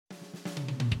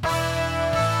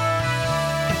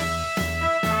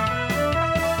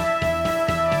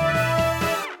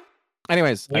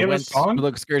Anyways, We I have a went song? to the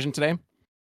excursion today.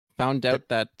 Found out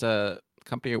that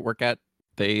company I work at,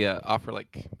 they offer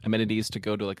like amenities to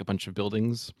go to like a bunch of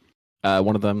buildings.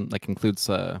 One of them like includes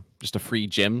just a free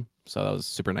gym, so that was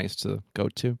super nice to go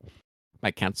to.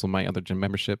 Might cancel my other gym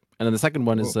membership. And then the second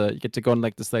one is you get to go on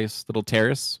like this nice little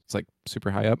terrace. It's like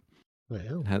super high up.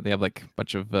 Wow. They have like a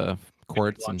bunch of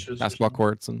courts and lunches or basketball something?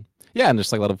 courts and and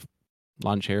there's like a lot of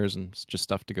lawn chairs and just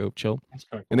stuff to go chill. That's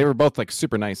kinda And they were both like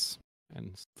super nice and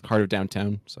it's the heart of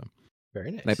downtown. So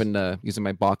Very nice. and I've been using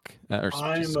my Bach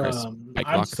Jesus Christ, Pike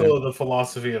I'm Lock still there. of the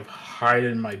philosophy of hide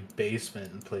in my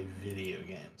basement and play video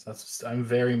games. I'm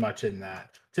very much in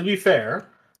that. To be fair,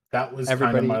 that was kind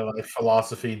Everybody- of my life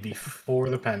philosophy before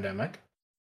the pandemic.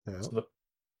 Yeah. So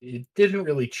it didn't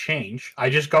really change. I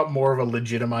just got more of a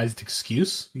legitimized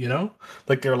excuse, you know?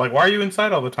 Like they're like, "Why are you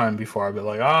inside all the time?" Before I'd be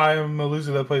like, I'm a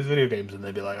loser that plays video games," and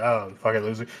they'd be like, "Oh, fucking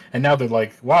loser." And now they're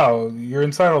like, "Wow, you're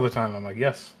inside all the time." I'm like,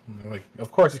 "Yes." And they're like,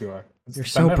 "Of course you are. It's You're the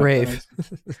so pandemic. brave.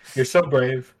 You're so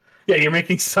brave. Yeah, you're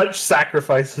making such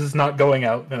sacrifices not going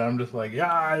out." And I'm just like,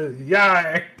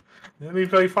 yeah. Let me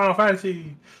play Final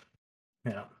Fantasy.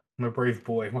 Yeah, I'm a brave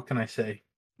boy. What can I say?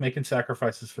 Making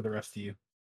sacrifices for the rest of you.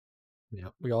 Yeah,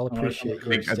 we all I'm appreciate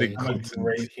a, you. I think I'm a Colton's-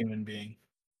 great human being.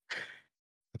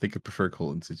 I think I prefer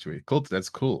Colton's situation. Colton, that's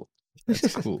cool.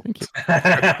 That's cool. Thank you.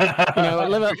 You know,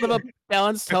 live a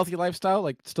balanced, healthy lifestyle,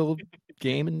 like still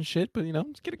game and shit, but you know,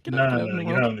 just get out No, in the you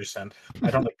world. don't understand.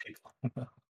 I don't like people.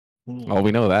 Oh,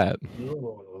 we know that.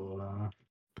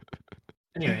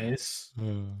 Anyways,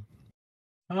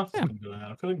 what else has been going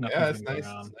on? I feel like nothing's Yeah, that's been going nice.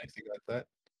 on. It's nice you got that.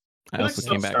 I I feel like also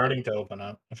stuff's came back. starting to open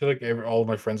up. I feel like all of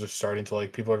my friends are starting to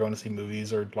like. People are going to see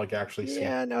movies or like actually see.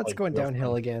 Yeah, now it's like, going real downhill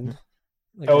films. again.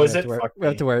 Like, Oh, we is have it? to wear- Fuck we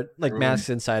have to me. wear like Everyone- masks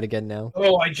inside again now.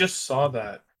 Oh, I just saw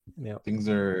that. Yeah.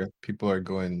 People are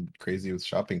going crazy with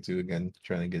shopping too again,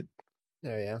 trying to get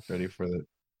Oh yeah. ready for the.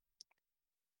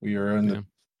 We are on Yeah.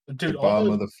 the Dude, all bottom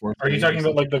the- of the fourth. are you wave or talking about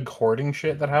something. like the hoarding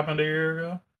shit that happened a year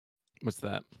ago? What's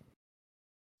that?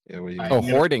 Yeah, what do you I- mean? Oh,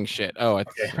 Yeah. hoarding shit. Oh,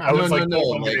 it's Okay, I was like, no.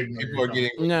 I'm Like ignorant people are or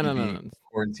getting No, ready no, to no, be no.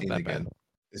 quarantined Not that bad. again.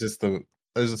 It's just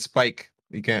there's a spike.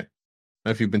 You can't. I don't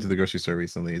know if you've been to the grocery store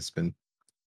recently. It's been.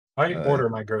 I order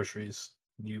my groceries.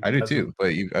 I do too,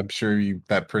 but I'm sure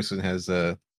that person has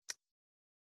I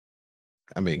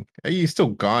mean, you're still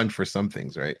gone for some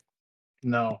things, right?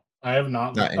 No, I have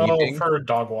not. Not Oh, anything? for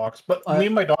dog walks, but me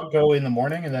and my dog go in the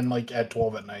morning and then like at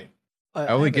 12 at night. I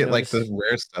only haven't get like the noticed-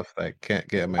 rare stuff that I can't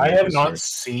get at my I have grocery not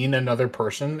store. seen another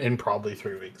person in probably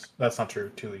 3 weeks. That's not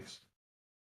true. 2 weeks.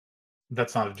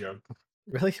 That's not a joke.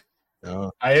 Really.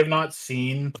 No. I have not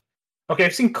seen. Okay,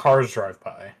 I've seen cars drive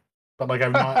by, but like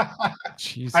I've not.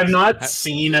 Jesus. I've not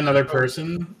seen another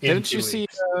person. In Didn't 2 you see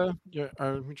weeks.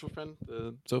 our mutual friend,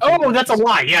 Sophie? Oh, that's a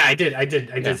lie. Yeah, I did. I Yeah.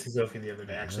 did see Sophie the other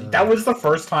day. Actually, that was the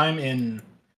first time in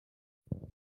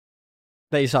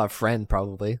That you saw a friend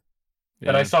probably.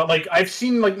 that I saw. Like I've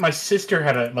seen like my sister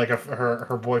had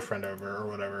her boyfriend over or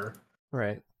whatever,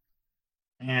 Right.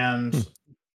 and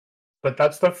but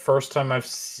that's the first time I've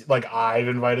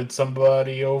invited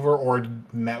somebody over or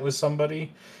met with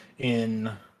somebody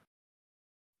in.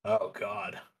 Oh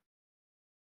God.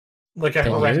 Like a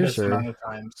 10 horrendous years, or- amount of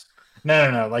times.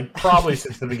 No. Like probably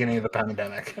since the beginning of the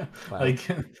pandemic. Wow. Like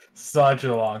such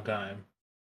a long time.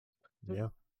 Yeah.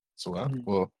 So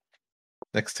well,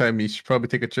 next time you should probably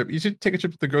take a trip. You should take a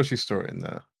trip to the grocery store and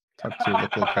talk to your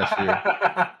local cashier.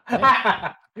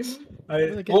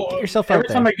 Really get yourself out every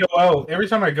time there. I go out, every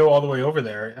time I go all the way over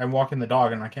there, I'm walking the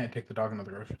dog and I can't take the dog into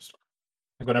the grocery store.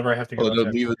 Like whenever I have to go. Oh, out don't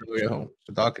there- leave it the way home.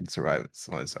 The dog can survive it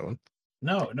on its own.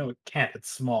 No, it can't. It's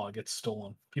small. It gets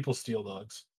stolen. People steal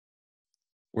dogs.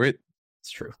 Where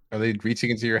It's true. are they reaching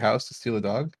into your house to steal a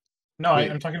dog? No, Wait.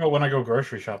 I'm talking about when I go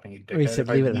grocery shopping. You Oh, you dickhead. said If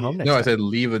I leave it at home next No, I time. said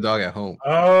leave the dog at home.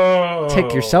 Oh,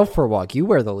 Take yourself for a walk. You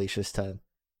wear the leash this time.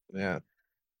 Yeah,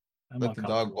 I'm let the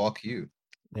dog uncomfortable. walk you.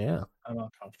 Yeah. I'm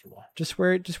uncomfortable. Just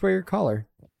wear your collar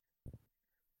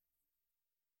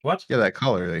What? Yeah, that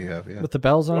collar that you have. Yeah, with the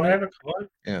bells Do on I it. have a collar?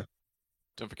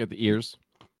 Don't forget the ears.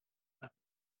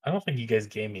 I don't think you guys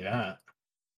gave me that.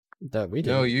 That we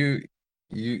did. no, you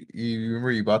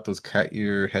remember you bought those cat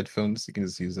ear headphones? You can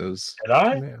just use those. Did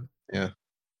I? Yeah. Yeah.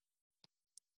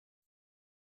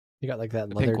 You got like that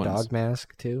The leather pink ones. dog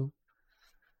mask too.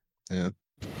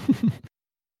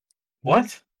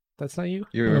 What? That's not you.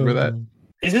 You remember that?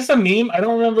 Is this a meme? I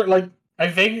don't remember. Like, I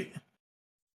vaguely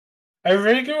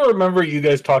remember you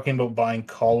guys talking about buying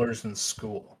collars in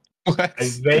school. What? I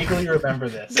vaguely remember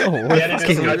this. No, We we're had a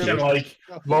fucking discussion with like,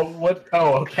 well, what?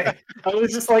 Oh, okay. I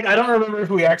was just like, I don't remember if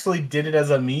we actually did it as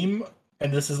a meme,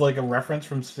 and this is like a reference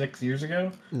from 6 years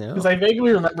ago. No. Because I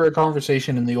vaguely remember a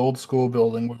conversation in the old school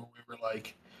building where we were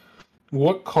like,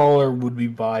 what collar would we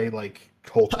buy like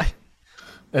Colton?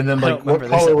 And then I like don't what remember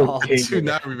this collar at would all. I Kate do get?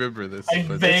 not remember this. I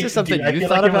but vaguely, this something dude, I you feel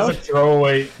thought like it was a about?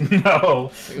 throwaway. No, Ooh, no,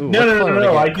 what no, no, color no, would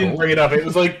no. I I get? didn't bring it up. It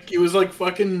was like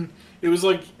fucking. It was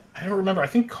like I don't remember. I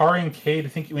think Kari and Kate. I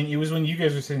think when it was when you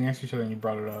guys were sitting next to each other and you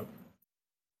brought it up.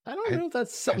 I don't I- know if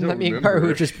that's something don't that me and Karu remember.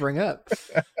 would just bring up.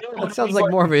 It That sounds was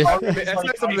like more of a. Kari was That's like,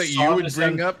 not something I that saw you would this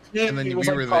bring on- up, Yeah, and then it we was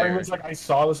were like Kari there. was like, I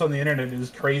saw this on the internet. It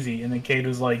was crazy. And then Kate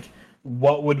was like,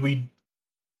 "What would we,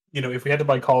 if we had to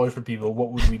buy collars for people,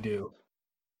 what would we do?"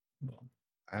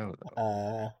 I don't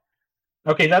know.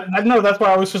 Okay, no, that's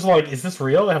why I was just like, is this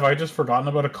real? Have I just forgotten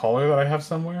about a collar that I have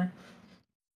somewhere?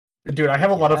 Dude, I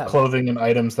have a lot of Yeah. clothing and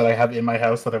items that I have in my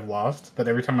house that I've lost. That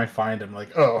every time I find, I'm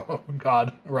like, oh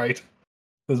god, right,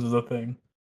 this is a thing.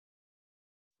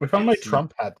 We found my Yes,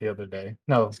 Trump hat the other day.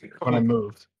 No, when I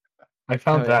moved, I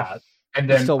found Oh, yeah. that, and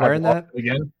You're then still I wearing lost that? it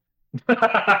again.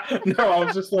 No, I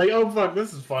was just like, oh fuck,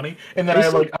 this is funny. And then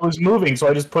Are you I was moving, so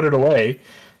I just put it away,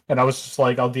 and I was just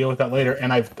like, I'll deal with that later.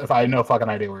 And I have no fucking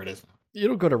idea where it is. You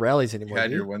don't go to rallies You anymore, had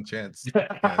do your you? one chance.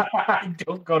 I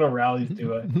don't go to rallies,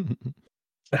 do I?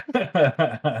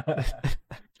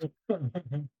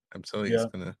 I'm telling you, Yeah,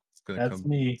 it's gonna that's come.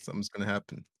 me. Something's gonna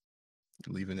happen.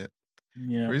 You're leaving it.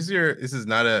 Yeah, Where's your? This is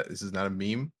not a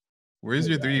meme. Where's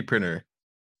your 3D printer?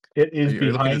 it is Are you looking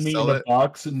to behind me in sell the it?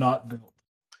 box, not built.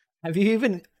 Have you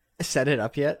even set it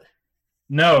up yet?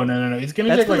 No. It's gonna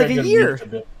That's take been like like a good year. week to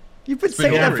build. You've been It's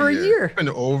been saying that over for a year. It's been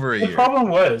over a The year. problem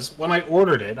was when I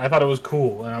ordered it, I thought it was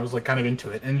cool, and I was like kind of into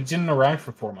it, and it didn't arrive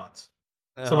for 4 months.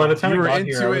 So by the time You it were got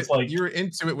here, I into was it. like, You were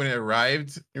into it when it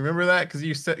arrived. You remember that? Because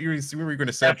you said you remember you were going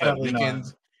to set up that Definitely not.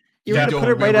 weekend. You were Yeah, gonna don't put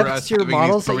it right remember up us to your having these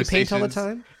models that you paint all the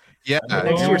conversations? time? Yeah, Next to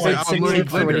you your were like, Sig I'm learning Sig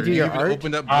for when you Blender. do your even art?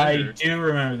 opened up I Blender. do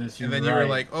remember this. And then you were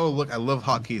like, "Oh, look, I love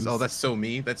hotkeys. Oh, that's so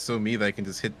me. That's so me that I can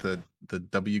just hit the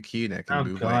W key and I can oh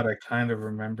move god, my." I kind of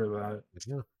remember that.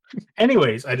 Yeah.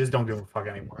 Anyways, I just don't give a fuck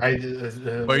anymore.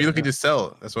 But are you looking to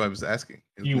sell? That's what I was asking.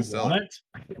 Do you want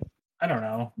it? I don't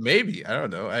know. Maybe I don't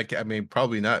know. I mean,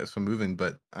 probably not if I'm moving,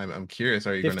 but I'm curious.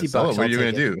 Are you going to 50 sell it? bucks, What are I'll you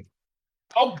going take to do?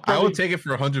 I'll I probably, will take it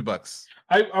for $100.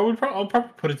 I'll probably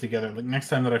put it together. Like next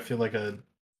time that I feel like a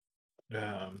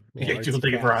Yeah, yeah, artsy you'll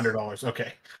take it for crafts. $100.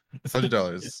 Okay.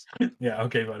 $100. Yeah,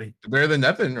 okay, buddy. Better than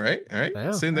nothing, right? All right,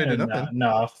 Yeah. sitting there to nothing.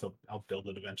 No, I'll build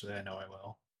it eventually. I know I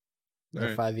will. Another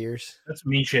Alright. 5 years. That's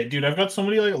me shit, dude. I've got so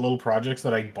many like little projects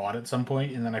that I bought at some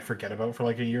point and then I forget about for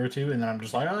like a year or two, and then I'm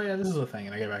just like, oh yeah, this is a thing,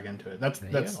 and I get back into it. That's Yeah,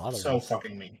 you got that's a lot of so those.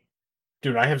 fucking me,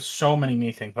 dude. I have so many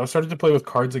me things. I started to play with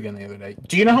cards again the other day.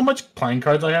 Do you know how much playing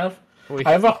cards I have? Wait,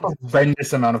 I have a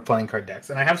horrendous amount of playing card decks,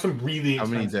 and I have some really How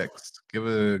many expensive decks? Give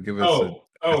us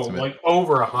estimate. like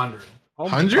over 100. oh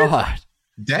my 100? God.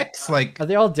 decks. Like, Are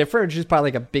they all different or just buy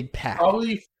like a big pack?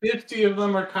 Probably 50 of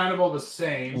them are kind of all the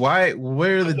same. why?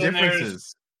 Where are the But then there's-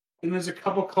 differences? And there's a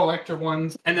couple collector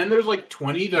ones, and then there's like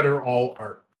 20 that are all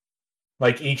art.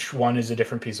 Like each one is a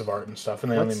different piece of art and stuff,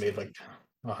 and they What's- only made like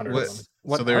 100 What? of them.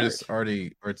 What So they're art? just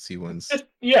artsy ones.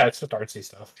 Yeah, it's just artsy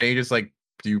stuff. Can you just like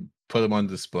do you put them on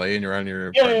display and you're on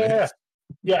your Yeah, apartment? yeah, yeah.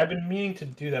 Yeah, I've been meaning to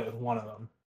do that with one of them.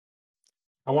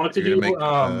 I wanted to You're do.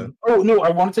 gonna make, Oh no, I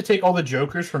wanted to take all the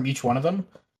Jokers from each one of them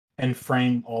and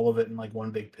frame all of it in like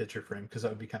one big picture frame because that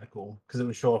would be kind of cool because it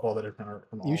would show up all the different art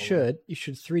from all. You of them. should. You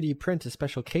should 3D print a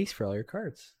special case for all your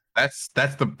cards. That's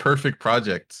the perfect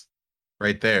project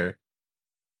right there.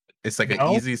 It's like No?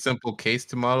 an easy, simple case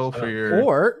to model for your.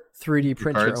 Or 3D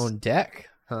print your cards. own deck,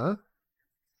 huh?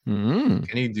 Mm.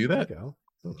 Can you do There you that? go.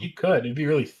 You could. It'd be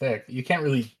really thick. You can't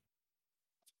really.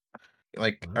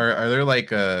 Like, are there like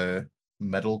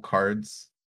metal cards,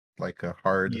 like a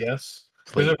hard Yes.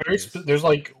 plate? There's a there's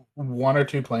like one or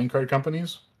two playing card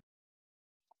companies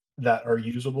that are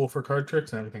usable for card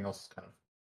tricks, and everything else is kind of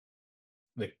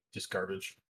like just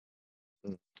garbage.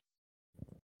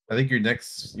 I think your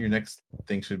next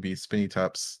thing should be spinny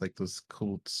tops, like those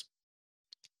cool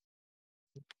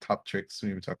top tricks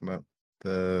we were talking about.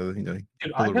 The Dude,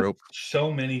 pull I the have rope.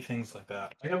 so many things like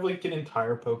that. I have like an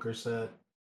entire poker set.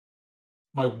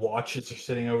 My watches are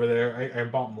sitting over there. I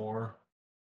bought more.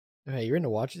 Hey, you're into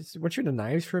watches. Weren't you into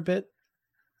knives for a bit?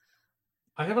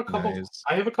 I have a couple. Knives.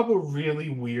 I have a couple really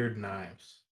weird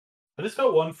knives. I just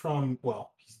got one from.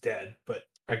 Well, he's dead, but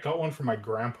I got one from my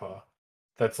grandpa.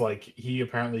 That's like he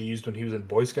apparently used when he was in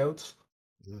Boy Scouts.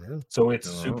 Yeah. So it's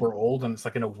Oh. super old and it's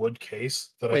like in a wood case.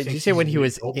 That I Wait, think did you say when he's he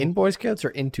was rebuilt. in Boy Scouts or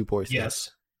into Boy Scouts?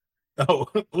 Yes. Oh,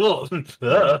 well,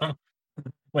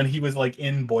 when he was like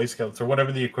in Boy Scouts or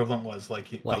whatever the equivalent was, like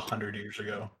Like- 100 years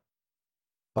ago.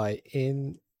 By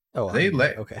in. Oh, They 100,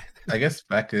 let- okay. I guess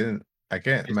back in, I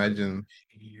can't It's like imagine.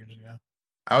 80 years ago.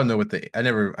 I don't know what I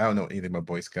don't know anything about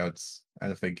Boy Scouts. I don't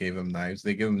know if they gave them knives.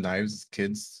 They give them knives as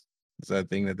kids Is that a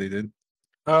thing that they did?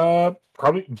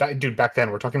 Probably, dude. Back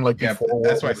then, we're talking like Yeah, before.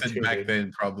 that's World why I War said II, back dude.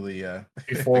 then. Probably, yeah.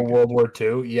 Before World War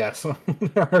II, yes.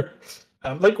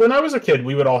 Like when I was a kid,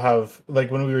 we would all have like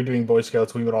when we were doing Boy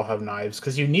Scouts, we would all have knives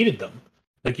because you needed them.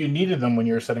 Like you needed them when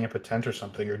you were setting up a tent or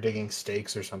something, or digging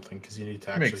stakes or something, because you needed to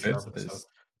actually Makes sense. sharpen stuff.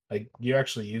 Like you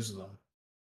actually use them.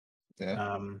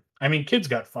 Yeah. I mean, kids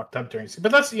got fucked up during,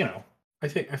 but that's I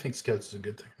think Scouts is a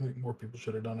good thing. I think more people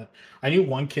should have done it. I knew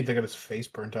one kid that got his face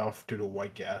burnt off due to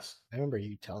white gas. I remember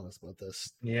you telling us about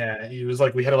this. Yeah, it was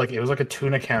like we had it was like a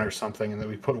tuna can or something, and then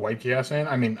we put white gas in.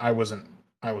 I mean, I wasn't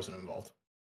involved.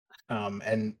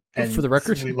 And For the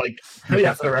record? we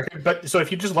yeah, for the record. But so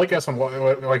if you just light gas on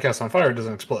white gas on fire, it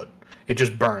doesn't explode. It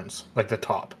just burns like the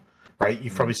top, right?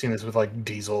 You've probably seen this with like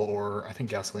diesel, or I think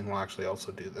gasoline will actually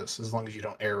also do this. As long as you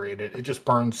don't aerate it, it just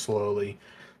burns slowly.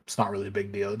 It's not really a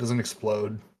big deal. It doesn't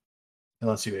explode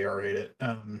unless you aerate it.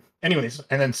 Anyways,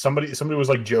 and then somebody was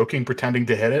like joking, pretending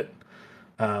to hit it.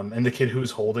 And the kid who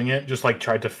was holding it just like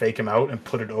tried to fake him out and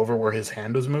put it over where his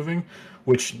hand was moving,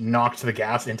 which knocked the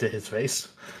gas into his face.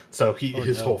 So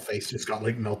his whole face just got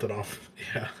like melted off.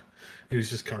 Yeah, he was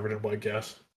just covered in white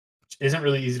gas, which isn't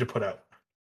really easy to put out.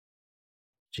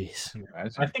 Jeez.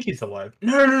 I think he's alive.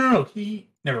 No. He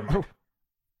never mind.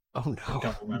 Oh no. I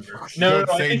don't remember. No.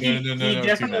 I think he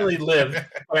definitely lived,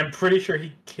 but I'm pretty sure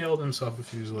he killed himself a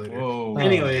few years later. Whoa.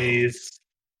 Anyways,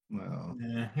 Wow.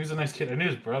 yeah, he was a nice kid. I knew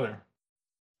his brother.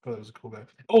 I thought he was a cool guy.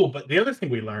 Oh, but the other thing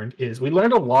we learned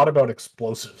a lot about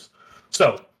explosives.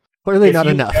 So Clearly if not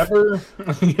you enough.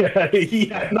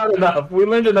 yeah, not enough. We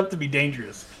learned enough to be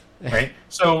dangerous, right?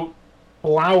 So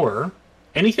flour,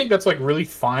 anything that's like really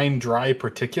fine, dry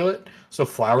particulate. So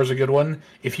flour's a good one.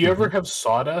 If you ever have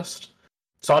sawdust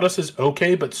is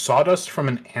okay, but sawdust from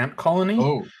an ant colony.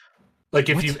 Oh. Like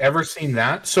if you've ever seen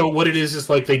that. So what it is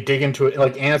like they dig into it,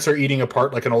 like ants are eating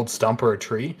apart like an old stump or a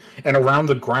tree, and around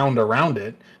the ground around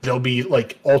it, there'll be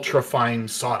like ultra fine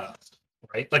sawdust,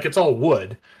 right? Like it's all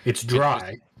wood. It's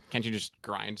dry. Can't you just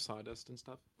grind sawdust and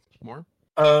stuff more?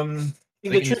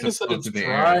 The trick is that it's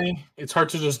dry. It's hard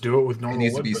to just do it with normal wood. It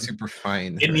needs to be super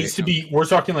fine. It needs to be. We're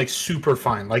talking like super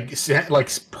fine, like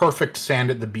perfect sand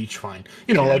at the beach fine.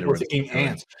 You know, like we're thinking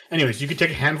ants. Anyways, you could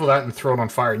take a handful of that and throw it on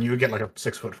fire, and you would get like a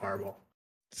 6-foot fireball.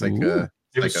 It's like it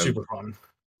was super fun.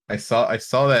 I saw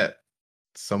that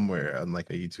somewhere on like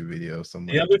a YouTube video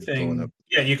somewhere. The other thing,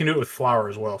 yeah, you can do it with flour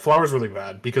as well. Flour is really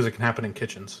bad because it can happen in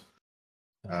kitchens.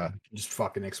 Just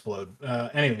fucking explode.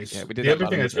 Anyways, yeah, we did the other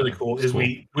thing that's really cool is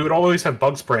we would always have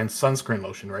bug spray and sunscreen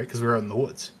lotion, right? Because we were out in the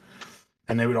woods,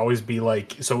 and they would always be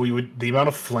like, so we would the amount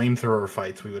of flamethrower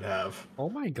fights we would have. Oh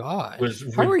my god! Was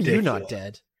How ridiculous. are you not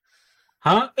dead?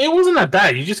 Huh? It wasn't that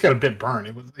bad. You just got a bit burned.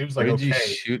 It was like, Where did okay.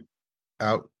 you shoot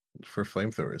out for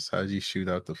flamethrowers? How did you shoot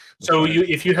out the So fire?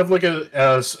 if you have like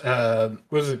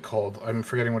what is it called? I'm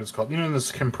forgetting what it's called. You know,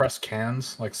 those compressed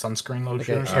cans, like sunscreen Like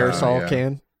lotion. an or something? aerosol yeah.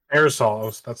 can?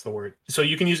 Aerosol, that's the word. So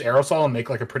you can use aerosol and make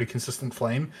like a pretty consistent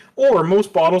flame. Or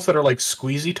most bottles that are like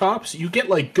squeezy tops, you get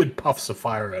like good puffs of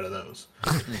fire out of those.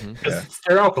 Because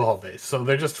they're alcohol based, so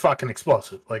they're just fucking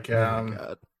explosive. Like, Oh my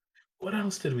god. what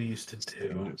else did we used to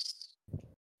do?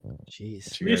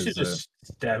 Jeez. We used to just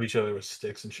stab each other with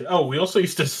sticks and shit. Oh, we also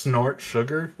used to snort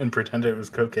sugar and pretend it was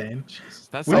cocaine.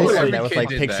 That's I used to every do that with kid like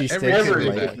did pixie that. sticks Every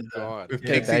and kid like did that. God. With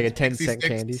Yeah, a bag of 10 pixie cent sticks.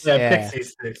 candies. Yeah, Yeah. pixie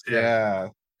sticks. Yeah.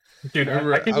 Dude,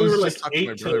 I I think I we was were just like talking to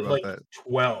my 8 brother to about like that.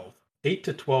 12. 8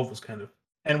 to 12 was kind of,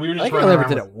 and we were I just think I running only around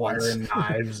did with it once. fire and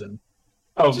knives and.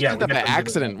 Oh Just yeah, did that by definitely did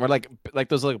accident. We're like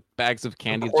those little bags of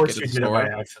candy Of that you course get you at the did it by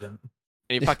store, accident.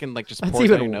 and you fucking like just That's pour it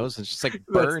down even your nose, and it's just like That's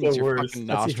burns the your worst. fucking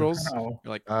That's even- nostrils. no.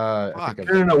 You're like, I think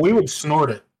No, we would snort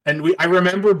it, and I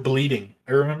remember bleeding.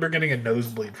 I remember getting a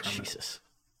nosebleed from Jesus.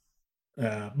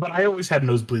 it. But I always had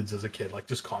nosebleeds as a kid, like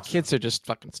just constantly. kids are just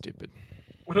fucking stupid.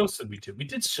 What else did we do? We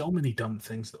did so many dumb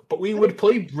things though. But we would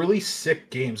play really sick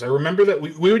games. I remember that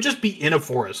we would just be in a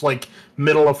forest, like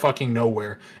middle of fucking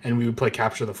nowhere, and we would play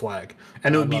capture the flag.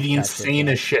 And it would be love the Capture the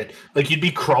insanest shit. Like you'd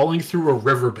be crawling through a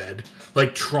riverbed,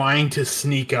 like trying to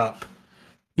sneak up.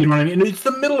 You know what I mean? And it's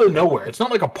the middle of nowhere. It's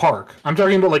not like a park. I'm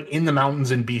talking about like in the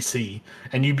mountains in BC,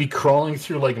 and you'd be crawling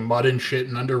through like mud and shit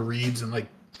and under reeds, and like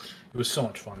it was so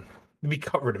much fun. You'd be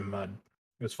covered in mud.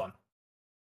 It was fun.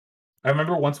 I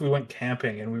remember once we went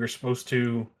camping and we were supposed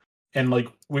to, and like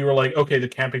we were like, okay, the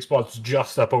camping spot's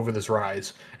just up over this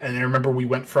rise. And I remember we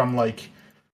went from like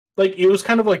it was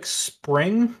kind of like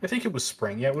spring. I think it was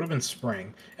spring. Yeah, it would have been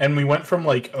spring. And we went from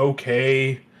like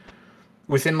okay,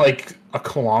 within like a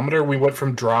kilometer, we went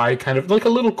from dry, kind of like a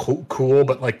little cool,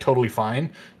 but like totally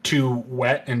fine, to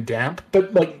wet and damp.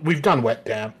 But like we've done wet,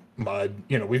 damp, mud.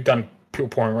 You know, we've done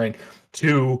pouring rain,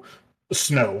 to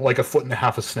snow, like 1.5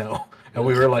 feet of snow. and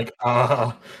we were like,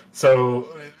 so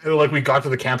like we got to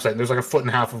the campsite and there's like a foot and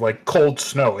a half of like cold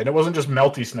snow, and it wasn't just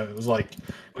melty snow. It was like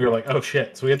we were like, oh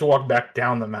shit! So we had to walk back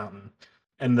down the mountain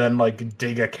and then like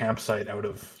dig a campsite out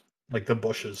of like the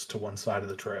bushes to one side of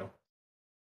the trail.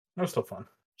 That was still fun.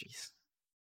 Jeez.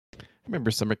 I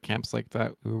remember summer camps like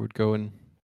that. We would go and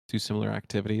do similar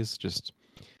activities. Just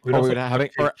We'd or also we would having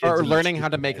take kids or in the learning how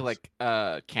to sleeping make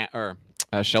bags.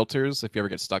 like shelters if you ever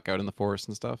get stuck out in the forest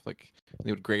and stuff. Like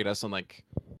they would grade us on like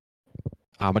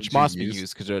how much Did you moss we use-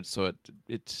 use because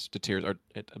it deteriorates or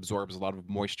it absorbs a lot of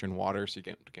moisture and water, so you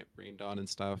get rained on and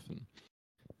stuff. And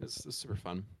it's super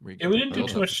fun. where you Yeah, get we to didn't do build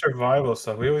too up- much survival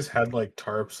stuff. We always had like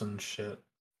tarps and shit.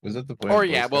 Was that the point? Or of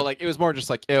Boy yeah, well, Scouts? like it was more just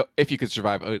like if you could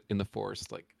survive out in the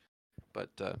forest, like. But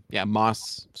yeah,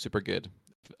 moss super good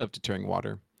of deterring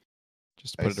water.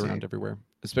 Just I put it around see. everywhere,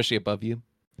 especially above you.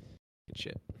 Good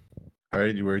shit.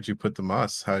 Where'd you put the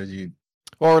moss? How did you?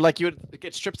 Or like you would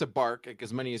get strips of bark, like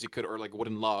as many as you could, or like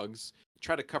wooden logs.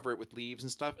 Try to cover it with leaves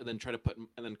and stuff, and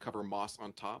then cover moss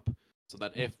on top, so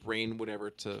that if rain would ever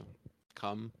to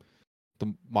come,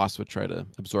 the moss would try to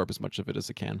absorb as much of it as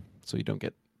it can, so you don't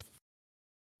get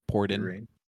poured in. Rain?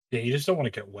 Yeah, you just don't want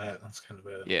to get wet. That's kind of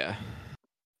it. Yeah.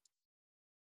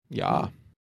 Yeah.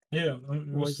 Yeah.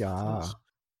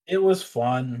 It was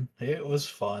fun. It was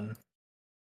fun.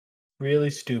 Really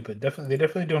stupid. They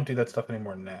definitely don't do that stuff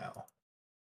anymore now.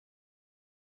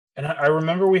 And I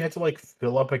remember we had to like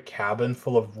fill up a cabin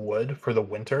full of wood for the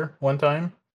winter one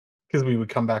time because we would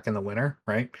come back in the winter,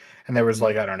 right? And there was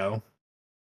like, I don't know,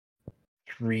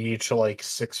 3 to like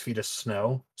 6 feet of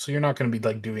snow. So you're not going to be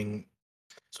like doing.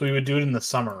 So we would do it in the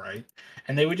summer, right?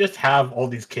 And they would just have all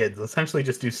these kids essentially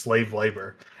just do slave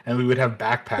labor. And we would have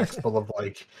backpacks full of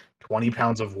like 20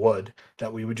 pounds of wood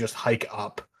that we would just hike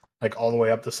up, like all the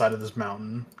way up the side of this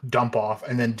mountain, dump off,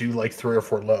 and then do like 3 or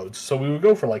 4 loads. So we would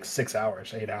go for like 6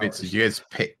 hours, 8 hours. Wait, so you guys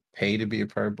pay to be a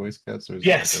part of Boy Scouts? Or is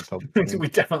Yes, that helpful? we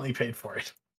definitely paid for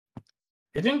it.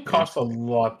 It didn't cost a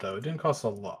lot, though. It didn't cost a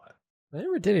lot. I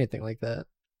never did anything like that.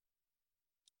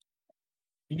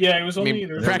 Yeah, it was I only mean,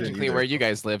 there was practically either. where you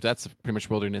guys live, that's pretty much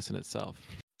wilderness in itself.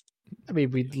 I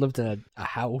mean, we lived in a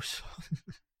house.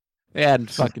 Yeah,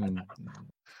 and fucking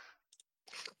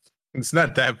It's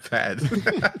not that bad. Just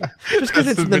because That's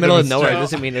it's a in the bit middle of of a nowhere stretch.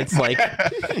 doesn't mean it's like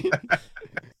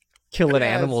killing Yeah,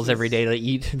 animals it's every day to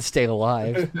eat and stay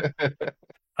alive.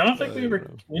 I don't think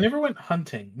we never went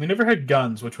hunting. We never had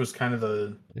guns, which was kind of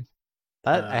the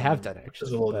That I have Um, done which is actually,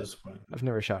 a little but disappointing. I've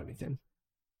never shot anything.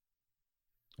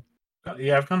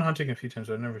 Yeah, I've gone hunting a few times,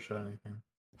 but I've never shot anything.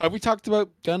 have we talked about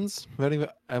guns?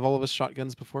 Have all of us shot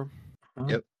guns before?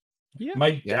 Yep. Yeah.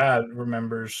 My Yeah. dad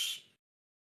remembers.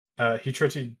 He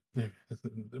tried to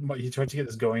get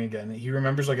this going again. He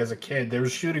remembers, like as a kid, there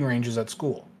was shooting ranges at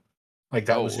school. Like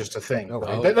that was Oh. just a thing. Oh,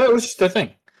 right? wow. That was just a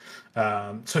thing.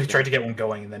 So he tried to get one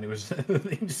going, and then he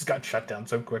just got shut down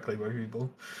so quickly by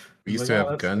people. We used Like, to oh, have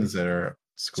that's guns nice. that are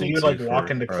So school you would like safe walk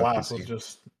for into class with ROTC.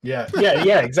 just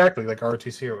yeah, exactly, like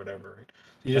ROTC or whatever. Right?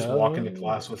 You just walk into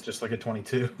class with just like a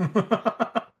 22.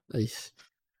 Nice.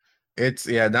 It's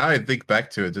now I think back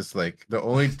to it, just like the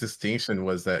only distinction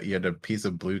was that you had a piece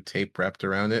of blue tape wrapped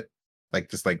around it, like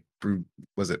just like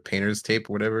was it painter's tape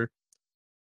or whatever?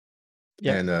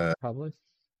 Yeah. And Probably.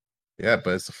 yeah,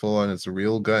 but it's a full on, it's a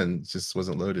real gun. It just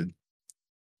wasn't loaded.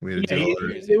 We had to Yeah, do all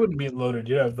the- they wouldn't be loaded.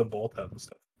 You have the bolt out and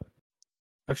stuff.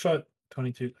 I've shot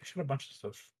 22. I shot a bunch of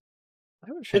stuff. I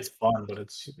haven't shot It's fun, but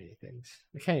it's too many things.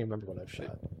 I can't even remember what I've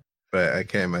shot. but I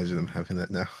can't imagine them having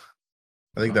that now.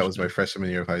 I think that was my freshman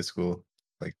year of high school,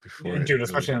 like before. it dude, really-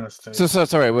 especially on the stage. So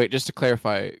sorry, wait, just to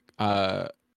clarify,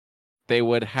 they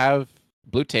would have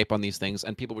blue tape on these things,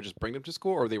 and people would just bring them to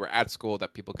school, or they were at school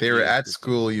that people. Could They were use at to-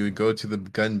 school. You would go to the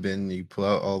gun bin. You pull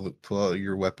out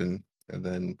your weapon, and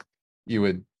then you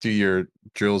would do your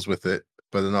drills with it.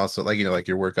 But then also, like like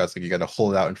your workouts, like you got to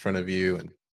hold it out in front of you,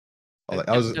 and all that.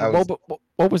 And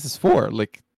what was this for?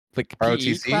 Like PE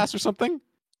ROTC? class or something?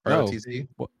 No. ROTC.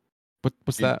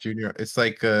 What's that? Junior. It's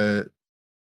like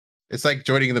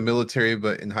joining the military,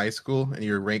 but in high school, and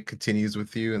your rank continues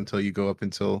with you until you go up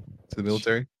to the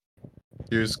military.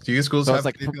 Do your schools So have it's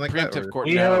like anything like that? preemptive or- court.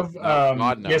 we no, have no,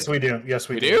 God, no. yes we do. Yes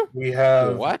we We do. do? We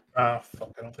have What?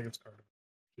 Fuck, I don't think it's carded.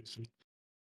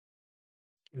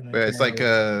 But it's like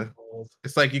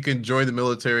it's like you can join the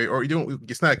military, or you don't.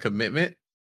 It's not a commitment,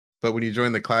 but when you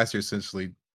join the class, you're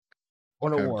essentially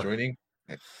Or kind of war. joining.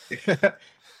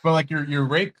 But like your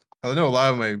rank, I know a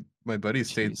lot of my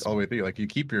buddies stayed Jeez. all the way through. Like you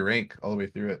keep your rank all the way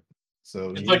through it.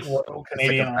 So It's you- like it's like a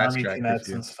Canadian fast Army track if nets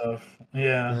you- and stuff.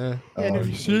 Yeah. Oh, I never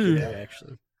you did see. that,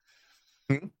 actually.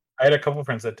 I had a couple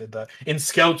friends that did that. In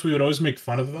Scouts, we would always make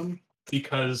fun of them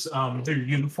because their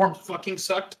uniforms fucking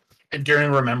sucked. And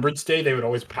during Remembrance Day, they would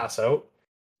always pass out.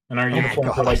 And our my uniforms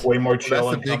were God. like way more Well, chill. that's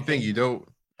the and big thing. comfy. You don't.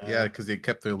 Yeah, Uh, because they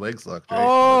kept their legs locked. Right?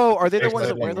 Oh, are they the There's ones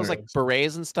that that wear one those like where-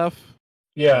 berets and stuff?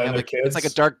 Yeah, They and have, their like, kids. it's like a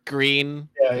dark green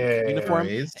Yeah, yeah. uniform.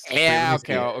 Berets? Wait, Yeah. let me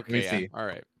Okay. see. Oh, Let me okay. Yeah. see. All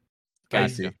right. I,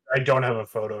 Gotcha. I don't have a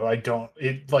photo. I don't.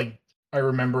 It like I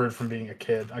remember it from being a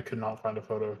kid. I could not find a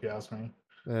photo if you ask me.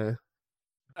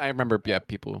 I remember. Yeah,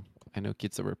 people. I know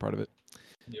kids that were a part of it.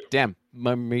 Yeah. Damn,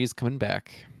 memories coming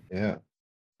back. Yeah.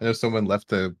 I know someone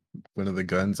left one of the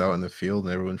guns out in the field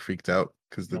and everyone freaked out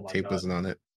because the Oh my tape God. wasn't on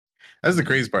it. That's the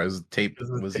crazy part. Is the tape This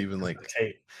is was tape, even this is like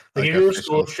tape. like Like if you were a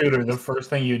school official. shooter, the first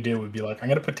thing you do would be like, I'm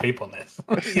gonna put tape on this.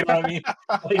 You know what I mean?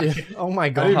 Like, Oh my I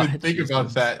god. didn't even think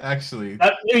about that actually.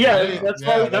 yeah, that's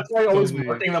why that's always totally-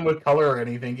 marking them with color or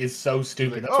anything is so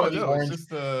stupid. Like, that's why oh the no, orange. it's just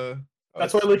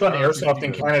That's why, like on airsoft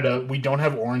in Canada, we don't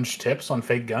have orange tips on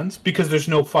fake guns because there's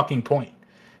no fucking point.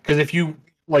 Because if you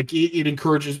like, it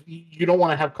encourages. You don't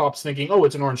want to have cops thinking, "Oh,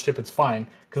 it's an orange tip, it's fine,"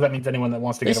 because that means anyone that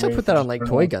wants to They get still away put with that it on just like turn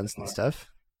toy on. guns and stuff.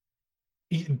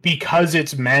 Because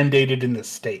it's mandated in the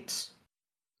States.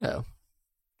 Oh.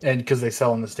 And because they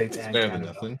sell in the States It's and better than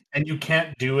Canada. nothing. And you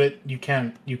can't do it. You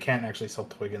can't actually sell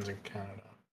toy guns in Canada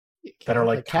that are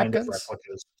like cap kind of guns.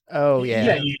 replicas. Oh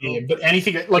yeah. Yeah. But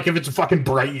anything like if it's fucking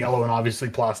bright yellow and obviously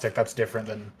plastic, that's different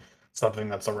than something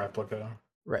that's a replica.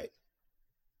 Right.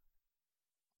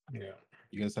 Yeah.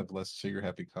 You guys have less trigger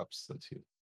happy cops though too.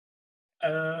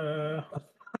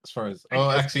 As far as I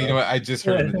guess actually, you so. know what? I just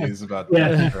heard the news about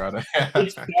Yeah. Colorado.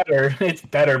 It's better. It's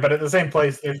better, but at the same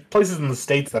place, there's places in the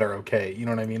States that are okay. You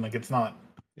know what I mean? Like it's not.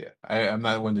 Yeah, I'm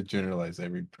not one to generalize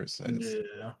every person. I just,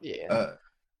 Yeah.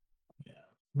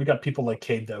 We got people like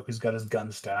Cade though, who's got his gun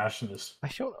stash and his. I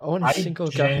don't own a I single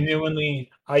gun.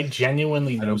 genuinely I know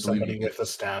don't believe somebody you. with a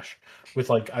stash, with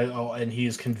like and he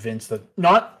is convinced that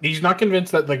he's not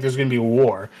convinced that like there's going to be a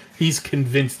war. He's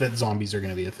convinced that zombies are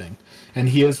going to be a thing, and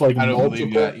he has like I don't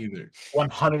believe that multiple.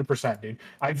 either. 100%, dude.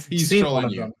 I've He's seen trolling one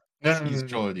of you. them. No. He's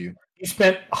trolling you. He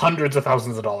spent hundreds of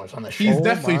thousands of dollars on this shit. He's Oh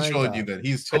definitely my trolling God. you. Then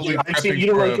he's But, totally dude, I've seen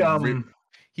prepping for like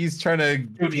he's trying to.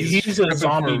 dude, he's a prepping for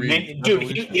zombie. Dude,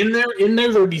 revolution. in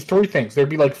there would be three things. There'd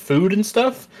be like food and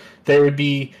stuff. There would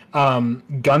be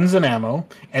guns and ammo,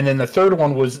 and then the third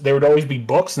one was there would always be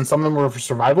books, and some of them were for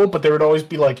survival. But there would always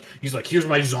be like he's like, here's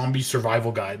my zombie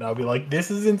survival guide, and I'll be like, this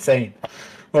is insane.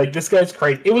 Like this guy's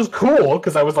crazy. It was cool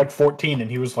because I was like 14, and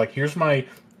he was like, here's my.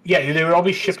 Yeah, they would all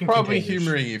be He's shipping. probably containers.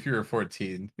 humoring you if you were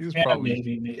 14. He was Yeah, probably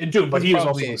maybe. Dude, but he's he was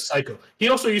probably- also a psycho. He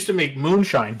also used to make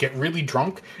moonshine, get really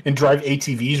drunk, and drive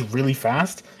ATVs really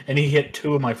fast. And he hit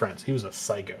two of my friends. He was a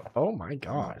psycho. Oh my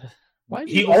god. Why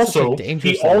do He you live such a also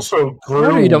dangerous life? grew.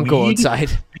 No, you don't go weed.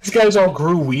 outside. These guys all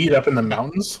grew weed up in the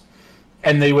mountains,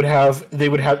 and they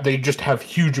just have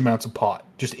huge amounts of pot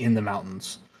just in the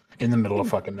mountains, in the middle of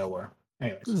fucking nowhere.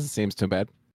 Anyways, This seems too bad.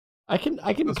 I can That's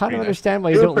kind pretty of nice. understand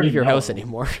why They you were don't pretty leave your house mellow.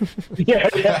 anymore.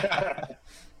 yeah.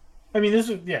 I mean, this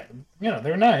is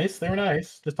they're nice. They're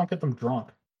nice. Just don't get them drunk.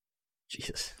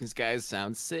 Jesus. These guys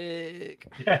sound sick.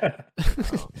 Yeah.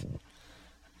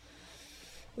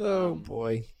 Oh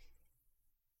boy.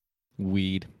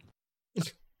 Weed.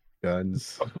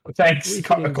 guns. Thanks, Weed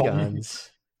Colin. and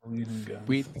guns. Weed and guns.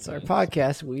 Weed. It's our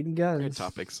podcast, Weed and Good Guns.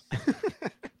 topics.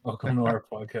 Welcome to our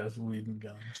podcast, Weed and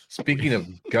Guns. Speaking of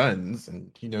guns,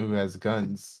 and you know who has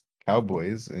guns?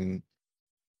 Cowboys, and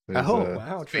there's Oh, a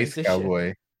wow, Space transition.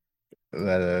 Cowboy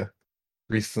that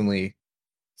recently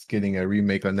is getting a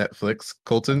remake on Netflix.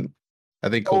 Colton, I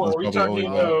think Colton's probably the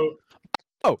only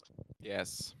one.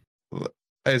 Yes.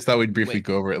 I just thought we'd briefly Wait.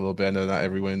 go over it a little bit. I know not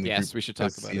everyone in the Yes, group we should talk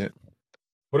has about seen it.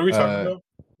 What are we talking Uh, about?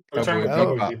 We're talking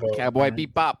Cowboy about Bebop. Cowboy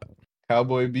Bebop.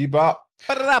 Cowboy Bebop.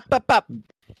 Ba-da-da-ba-bop.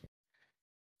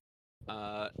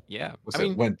 Yeah. What's I it?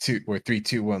 mean, 1, 2, or 3,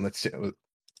 2, 1. Let's yeah,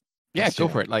 let's go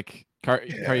chat. for it. Like, Car,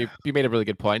 Yeah. you made a really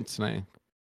good point, and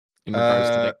in regards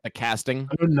to the casting.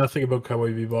 I know nothing about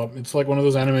Cowboy Bebop. It's like one of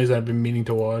those animes that I've been meaning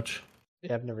to watch.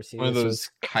 Yeah, I've never seen One of it, so those.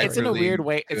 It's in a hyperly weird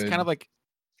way. It's good- kind of like,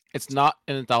 it's not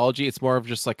an anthology. It's more of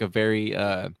just like a very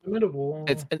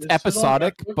it's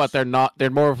episodic, but they're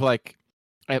more of like,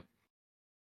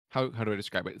 how do I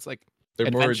describe it? It's like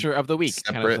They're more adventure of the week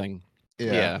kind separate. of thing.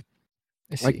 yeah. Yeah.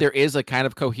 I see. Like there is a kind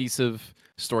of cohesive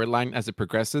storyline as it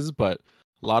progresses, but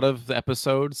a lot of the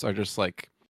episodes are just like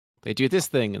they do this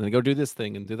thing and they go do this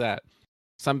thing and do that.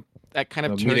 Some that kind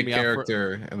of They'll meet turned a me off.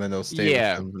 character and then they'll stay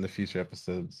Yeah. with them in the future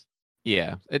episodes.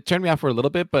 Yeah, it turned me off for a little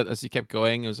bit, but as you kept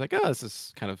going, it was like, oh, this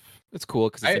is kind of it's cool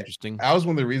because it's interesting. That was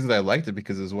one of the reasons I liked it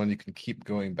because it's one you can keep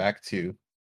going back to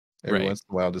every Right. once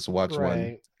in a while. Just watch one. Right.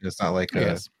 And it's not like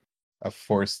Yes. a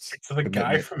forced. It's the guy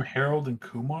commitment. from Harold and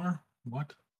Kumar.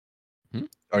 What?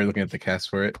 Are you looking at the cast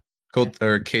for it? Colt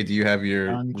or Kate, do you have your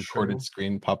Unsure. recorded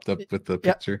screen popped up with the Yep.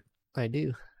 picture? I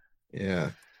do.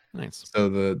 Yeah. Nice. So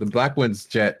the black one's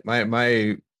Jet.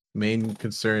 My main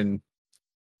concern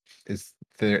is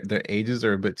their ages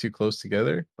are a bit too close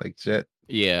together. Like Jet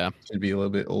Yeah. should be a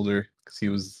little bit older because he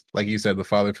was, like you said, the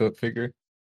father figure.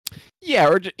 Yeah,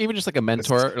 or even just like a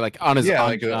mentor, or like on his Yeah, on,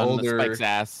 like an on older- Spike's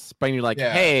ass, but you're like,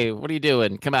 Yeah. hey, what are you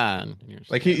doing? Come on. And you're just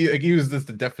Like like, he was just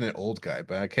a definite old guy,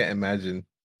 but I can't imagine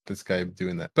this guy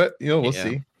doing that. But we'll Yeah.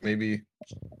 see. Maybe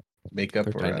makeup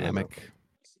their or I don't know. dynamic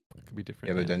could be different.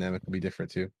 Yeah, the yeah. dynamic will be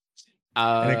different too.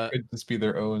 And Uh, it could just be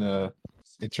their own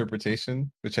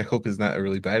interpretation, which I hope is not a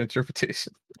really bad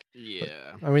interpretation.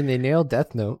 yeah. I mean, they nailed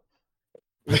Death Note.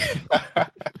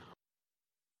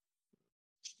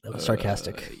 That was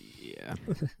sarcastic. Yeah.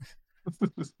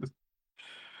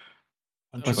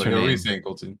 Unsure. What's So her what were you name? saying,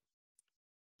 Colton?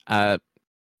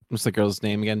 What's the girl's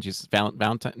name again? She's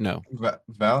Valentine. No.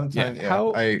 Valentine. Yeah, Yeah,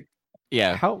 how-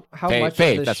 Yeah. How Faye, much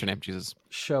Faye, of this that's her name. Jesus.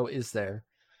 show is there?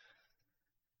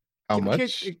 how Give-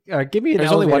 much? Give me an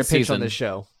There's only elevator one pitch season. on this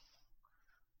show.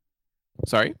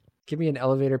 Sorry. Give me an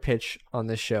elevator pitch on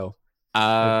this show.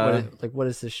 What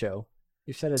is this show?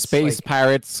 You said it's Space like,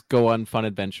 pirates go on fun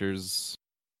adventures,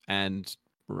 and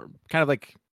kind of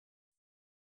like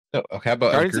No, okay, how about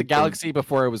a Guardians of group the Galaxy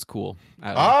before it was cool. I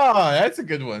don't know. Ah, that's a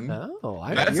good one. That's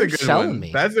That's you're a good selling one.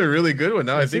 me. That's a really good one.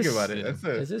 Now I Is think this- about it. That's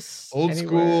Is a this old anywhere-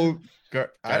 school.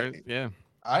 Yeah.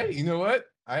 You know what?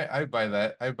 I buy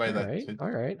that. I buy All that. right, shit. all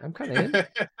right. I'm kind of in.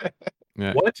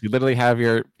 Yeah. What? You literally have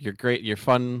your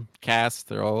fun cast.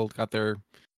 They're all got their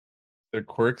Their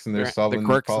quirks and they're their solving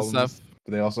quirks problems. and stuff.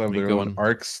 But they also have They their go own on-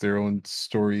 arcs, their own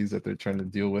stories that they're trying to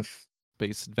deal with.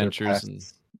 Space Their adventures, and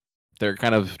pasts. they're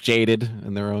kind of jaded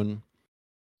in their own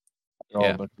They're all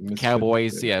yeah. a bunch of misfits.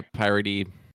 cowboys. Yeah, piratey.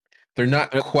 They're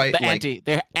not They're quite like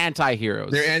they're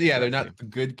anti-heroes. they're not the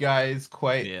good guys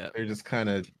quite. Yeah. They're just kind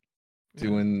of Yeah.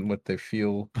 doing what they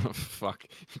feel. Fuck.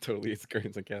 Totally, it's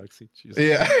Guardians of the Galaxy. Jesus.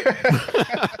 Yeah.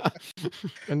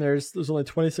 And there's only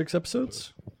 26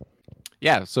 episodes.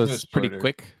 Yeah, so It's it's pretty shorter.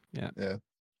 quick. Yeah.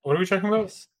 What are we talking about?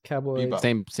 Yes. Cowboy.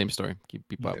 Bebop. Same story.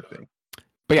 Keep up. Yeah, thing.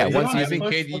 But yeah, Is it once on you I think,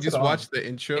 Netflix? Kate, you What's just it on? watch the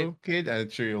intro, Kate. I'm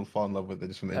sure you'll fall in love with it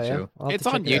just from the Oh, yeah? intro. I'll have it's to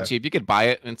on check it out. YouTube. You could buy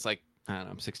it, and it's like I don't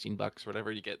know, $16 or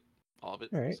whatever. You get all of it.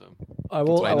 All right. So I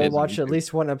will. why I it will is on watch at YouTube.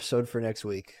 least one episode for next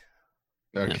week.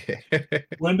 Okay.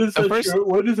 When does The that first- show?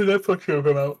 When does the Netflix show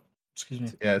come out? Excuse me.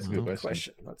 Yeah, that's a good Mhm. question.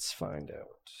 Question. Let's find out.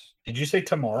 Did you say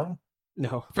tomorrow?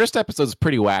 No, first episode's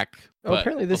pretty whack. Oh, but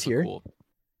apparently this also year. cool.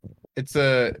 It's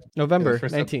a November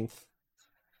first ep- 19th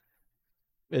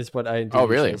is what I. Oh,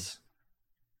 really?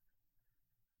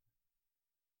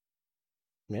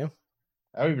 Yeah.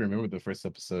 I don't even remember the first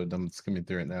episode. I'm skimming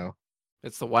through it now.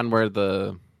 It's the one where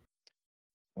the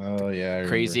Oh yeah, I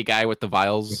crazy guy with the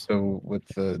vials with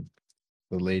the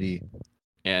lady.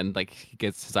 and like he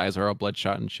gets his eyes are all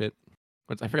bloodshot and shit.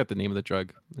 I forgot the name of the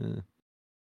drug.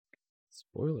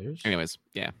 Spoilers. Anyways,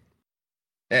 yeah,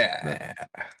 Yeah,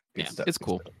 Good yeah, stuff, it's good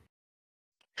cool. stuff.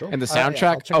 Cool. And the Yeah, I'll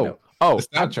soundtrack. check it Oh, The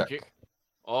I'm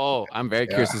soundtrack. I'm very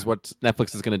curious Yeah. as what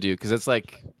Netflix is gonna do because it's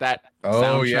like that.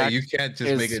 Oh yeah, soundtrack you can't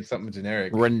just make is it something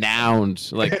generic. renowned.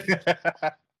 Like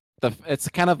it's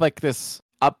kind of like this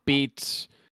upbeat,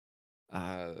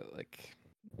 like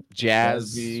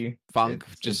jazz Jazzy. funk.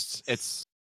 It's- Just it's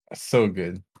so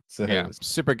good. So yeah,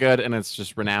 super good, and it's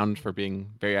just renowned for being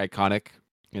very iconic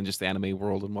in just the anime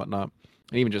world and whatnot,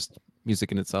 and even just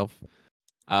music in itself.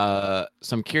 So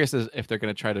I'm curious as if they're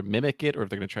gonna try to mimic it or if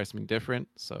they're gonna try something different.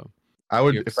 So I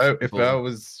would Here's if I people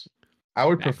was I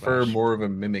would prefer backlash. more of a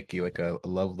mimicky, like a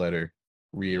love letter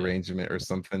rearrangement or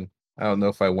something. I don't know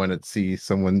if I want to see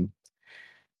someone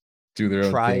do their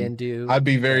own Try thing. and do. I'd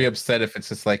be very upset if it's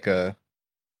just like a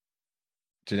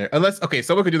generic. Unless okay,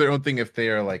 someone could do their own thing if they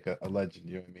are like a legend.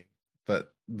 You know what I mean?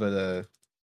 But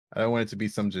I don't want it to be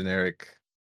some generic.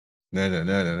 No. Dun,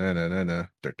 dun,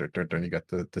 dun, dun. You got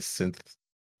the synth,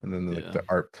 and then like Yeah. the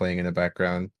art playing in the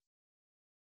background.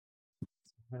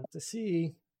 Have to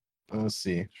see. Let's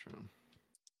see. true.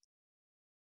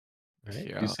 Right.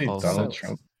 Here, You say I'll- Donald So-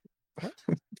 Trump?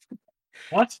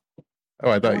 What?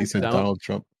 Oh, I thought you said Donald- Donald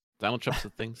Trump. Donald Trump's a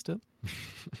thing still.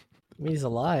 He's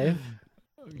alive.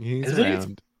 He's Is he?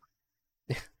 around.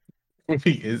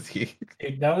 Is he?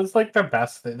 That was like the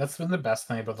best thing. That's been the best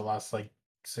thing about the last like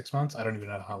 6 months. I don't even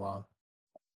know how long.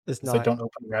 It's It's like not. don't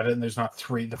open Reddit and there's not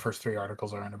the first three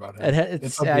articles aren't about It it. ha- It's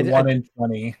it's. like I, one in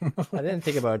 20. I didn't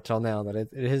think about it till now, but it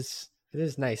is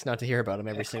nice not to hear about him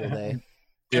every single day.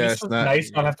 It's so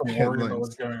nice not have to worry about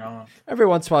what's going on. Every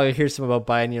once in a while, you hear something about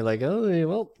Biden, you're like, oh,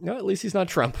 well, no, at least he's not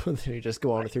Trump. You just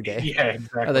go on with your day. Yeah,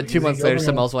 exactly. And then 2 months later,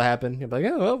 something else will happen. You're like,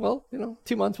 oh, well,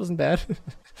 2 months wasn't bad.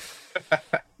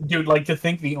 Dude, like, to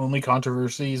think the only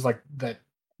controversy is like that.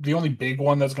 The only big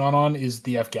one that's gone on is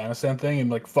the Afghanistan thing,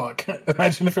 and like, fuck.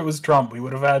 Imagine if it was Trump, we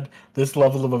would have had this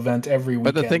level of event every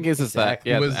weekend. But the thing is that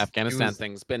the Afghanistan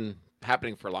thing's been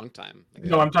happening for a long time.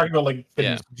 No, I'm talking about like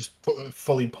just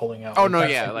fully pulling out. Oh like, no,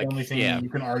 that's, yeah, like the only thing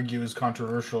you can argue is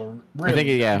controversial.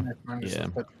 Really, I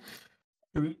think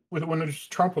But when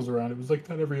Trump was around, it was like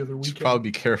that every other weekend. Should probably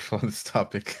be careful on this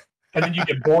topic. And then you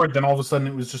get bored. Then all of a sudden,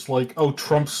 it was just like, oh,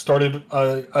 Trump started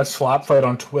a slap fight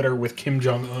on Twitter with Kim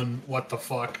Jong Un. What the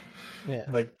fuck? Yeah.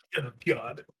 Like, oh,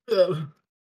 God.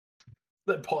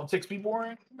 Let politics be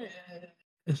boring?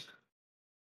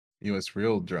 It's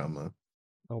real drama.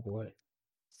 Oh, boy.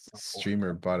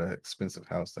 Streamer bought an expensive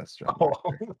house. That's drama.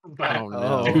 Oh,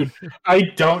 no. Dude, I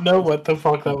don't know what the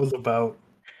fuck that was about.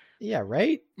 Yeah,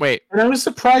 right? Wait. And I was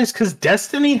surprised because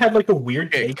Destiny had like a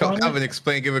weird take on Calvin,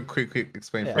 it. give a quick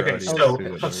explain. Yeah. For Okay,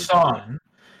 so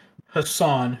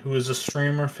Hassan, who is a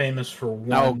streamer famous for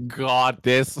Oh God,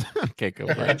 this. Okay, go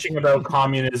for it. bitching about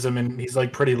communism, and he's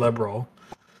like pretty liberal,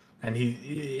 and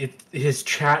his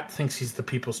chat thinks he's the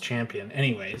people's champion.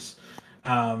 Anyways,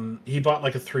 he bought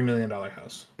like a $3 million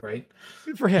house, right?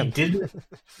 Good for him. He didn't.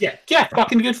 Yeah,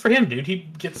 fucking good for him, dude. He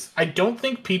gets. I don't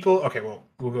think people. Okay, well,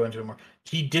 we'll go into it more.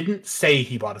 He didn't say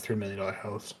he bought a $3 million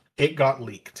house. It got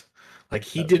leaked. Like,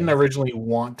 he didn't originally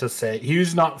want to say. He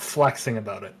was not flexing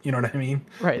about it. You know what I mean?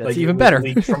 Right. That's like, even better.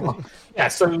 Yeah.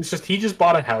 So it was just he just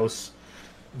bought a house.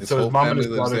 His so whole his mom and family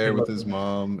his lives brother there with his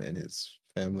mom and his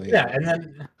family. Yeah,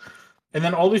 and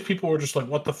then all these people were just like,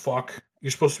 "What the fuck?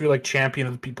 You're supposed to be like champion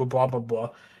of the people." Blah blah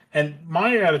blah. And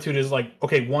my attitude is like,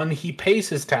 okay, one, he pays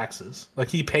his taxes. Like,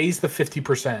 he pays the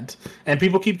 50%. And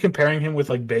people keep comparing him with,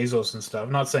 like, Bezos and stuff.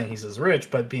 I'm not saying he's as rich,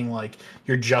 but being like,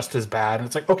 you're just as bad. And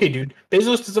it's like, okay, dude,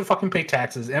 Bezos doesn't fucking pay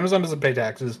taxes. Amazon doesn't pay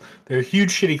taxes. They're a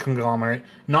huge shitty conglomerate.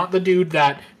 Not the dude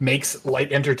that makes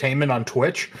light entertainment on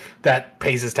Twitch that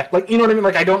pays his tax. Like, you know what I mean?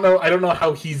 Like, I don't know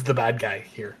how he's the bad guy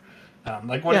here.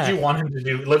 Like, what did you want him to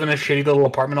do? Live in a shitty little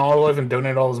apartment all his life and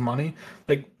donate all his money?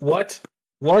 Like, what?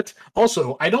 What?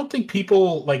 Also, I don't think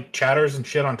people like chatters and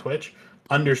shit on Twitch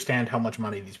understand how much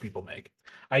money these people make.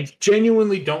 I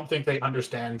genuinely don't think they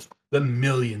understand the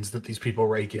millions that these people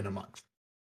rake in a month.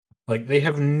 Like, they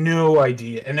have no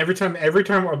idea. And every time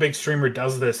a big streamer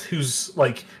does this, whose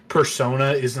like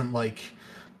persona isn't like,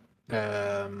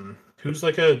 who's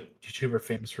like a YouTuber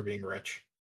famous for being rich?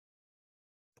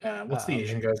 What's the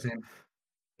Asian guy's name?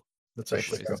 That's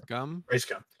actually Scum. Rice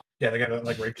Gum. Yeah, the guy that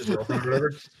like raped his girlfriend or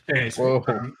whatever. Anyways,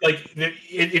 like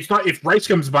it's not if Rice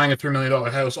Gum's buying a $3 million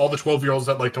house, all the 12-year-olds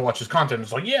that like to watch his content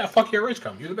is like, yeah, fuck yeah, Rice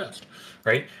Gum, you're the best,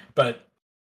 right? But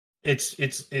it's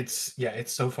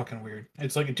so fucking weird.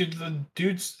 It's like, dude, the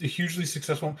dude's hugely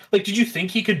successful. Like, did you think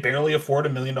he could barely afford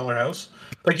 $1 million house?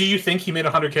 Like, did you think he made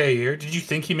 $100K a year? Did you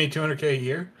think he made $200K a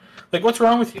year? Like, what's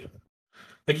wrong with you?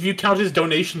 Like, if you count his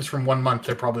donations from 1 month,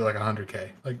 they're probably like $100K.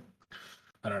 Like,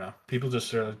 I don't know. People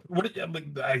just yeah.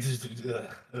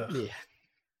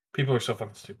 People are so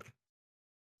fucking stupid.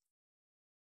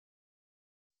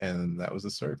 And that was the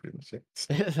story, pretty much.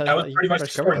 That was pretty much the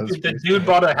story. The dude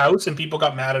bought a house, and people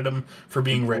got mad at him for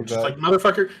being rich. It's like,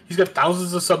 motherfucker, he's got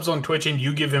thousands of subs on Twitch, and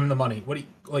you give him the money. What do you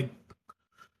like?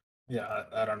 Yeah,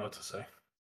 I don't know what to say.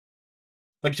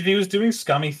 Like, if he was doing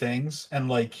scummy things and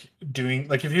like doing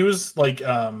like if he was like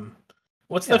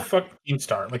what's that fuck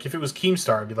Keemstar? Like, if it was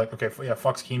Keemstar, I'd be like, okay, yeah,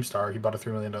 fuck's Keemstar. He bought a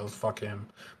 $3 million. Fuck him.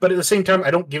 But at the same time,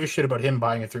 I don't give a shit about him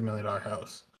buying a $3 million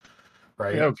house.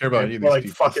 Right? I don't care about either. Like,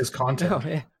 fuck his content. No,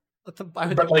 yeah. Let them buy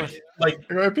what but they like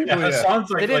want. Hassan's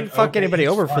they didn't fuck anybody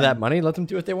over for that money. Let them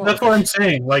do what they want. That's what I'm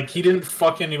saying. Like, he didn't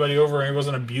fuck anybody over, and he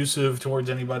wasn't abusive towards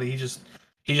anybody. He just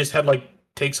had like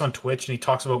takes on Twitch, and he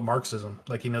talks about Marxism.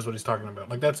 Like, he knows what he's talking about.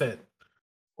 Like, that's it.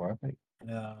 Why?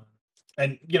 Yeah.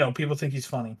 And people think he's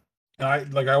funny. And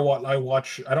I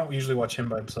watch. I don't usually watch him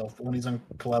by himself, but when he's on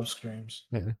collab streams,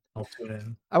 I'll tune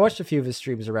in. I watched a few of his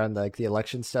streams around like the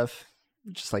election stuff,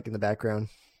 just like in the background.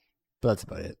 But that's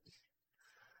about it.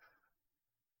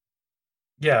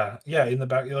 Yeah, in the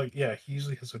back, he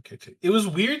usually has okay too. It was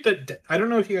weird that I don't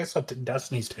know if you guys saw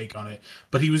Destiny's take on it,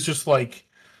 but he was just like,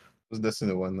 was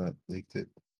Destiny the one that leaked it?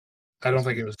 I don't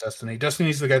think it was Destiny.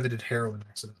 Destiny's the guy that did heroin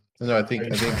accident. No, I think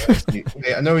Destiny,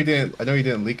 I know he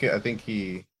didn't leak it. I think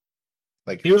he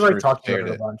was like talking about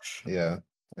it a bunch. Yeah,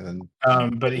 and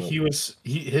then but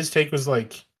his take was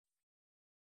like,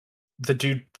 the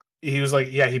dude, he was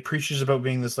like, yeah, he preaches about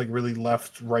being this like really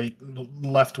left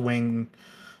wing,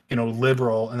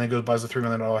 liberal, and then goes buys a $3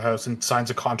 million house and signs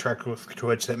a contract with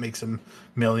Twitch that makes him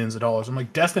millions of dollars. I'm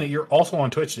like, Destiny, you're also on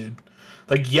Twitch, dude.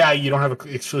 Like, yeah, you don't have an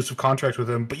exclusive contract with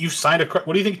him, but you signed a.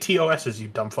 What do you think TOS is, you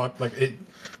dumb fuck? Like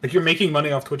you're making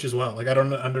money off Twitch as well. Like, I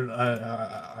don't.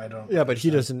 Yeah, but he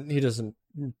doesn't. He doesn't.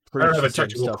 I don't have a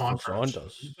technical contract.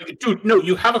 Like, dude, no,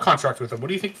 you have a contract with him. What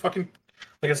do you think? Fucking,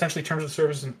 like, essentially terms of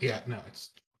service and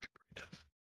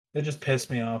it just pissed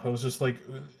me off. I was just like,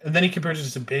 and then he compared it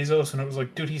to Bezos, and it was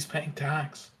like, dude, he's paying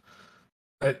tax.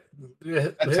 A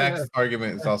tax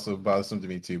argument is also bothersome to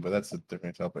me too, but that's a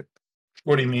different topic.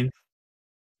 What do you mean?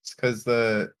 It's because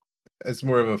it's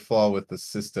more of a flaw with the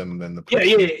system than the person.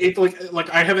 Yeah. It's like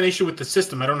I have an issue with the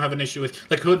system. I don't have an issue with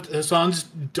like Hassan's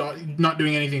not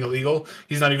doing anything illegal.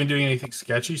 He's not even doing anything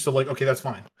sketchy. So like, okay, that's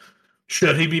fine.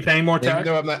 Should he be paying more tax?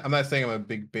 No, I'm not saying I'm a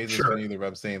big Bezos fan either, but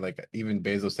I'm saying like even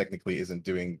Bezos technically isn't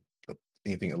doing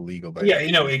anything illegal.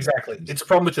 Exactly. It's a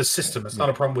problem with the system. It's not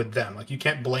a problem with them. Like, you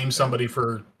can't blame somebody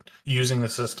for using the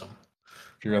system.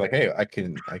 If you're like, hey, I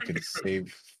can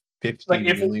save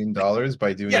 $50 million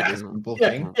by doing this simple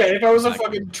thing. Yeah, if I was a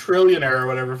fucking trillionaire or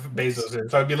whatever Bezos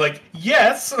is, I'd be like,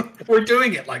 yes, we're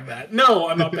doing it like that. No,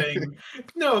 I'm not paying.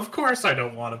 No, of course I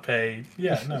don't want to pay.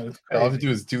 Yeah, no, it's crazy. All I have to do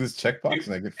is do this checkbox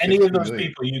and I get any of those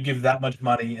people you give that much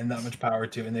money and that much power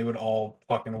to, and they would all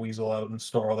fucking weasel out and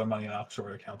store all their money in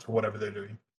offshore accounts or whatever they're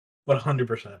doing.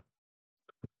 100%.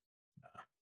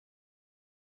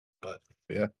 But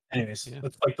yeah. Anyways,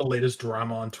 that's like the latest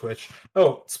drama on Twitch.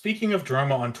 Oh, speaking of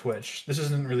drama on Twitch, this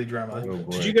isn't really drama.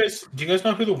 Do you guys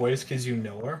know who the whitest kids you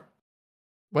know are?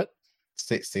 What?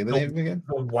 Say the name again.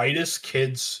 The whitest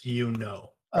kids you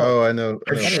know. Oh, I know.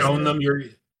 I've shown them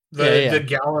the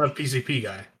gallon of PCP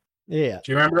guy. Yeah.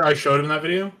 Do you remember I showed him that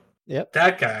video? Yep.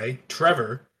 That guy,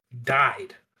 Trevor,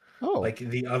 died. Oh.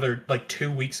 Like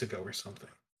 2 weeks ago or something.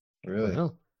 Really?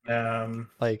 Oh.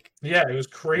 It was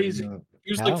crazy.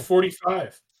 He was like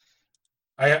 45.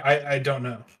 I don't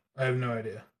know. I have no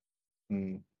idea.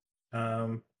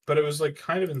 But it was like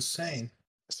kind of insane.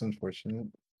 It's unfortunate.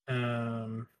 I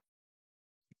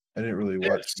didn't really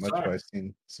watch much, but I've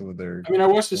seen some of their. I mean, I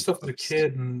watched this stuff as a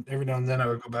kid, and every now and then I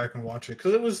would go back and watch it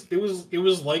because it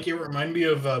was like it reminded me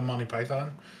of Monty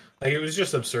Python. Like, it was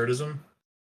just absurdism,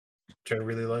 which I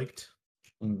really liked.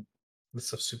 This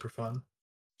stuff's super fun.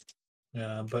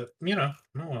 Yeah, but oh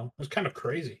well, it was kind of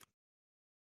crazy.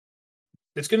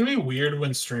 It's gonna be weird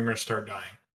when streamers start dying.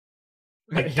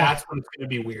 Like, that's when it's gonna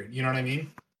be weird. You know what I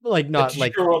mean? Like, not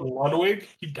like Ludwig,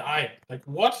 he died. Like,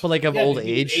 what? But like of old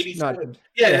age, not.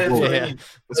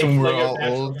 That's when we're all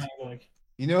old. Like,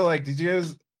 did you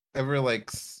guys ever like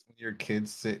your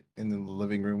kids sit in the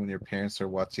living room when your parents are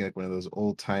watching like one of those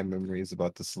old time memories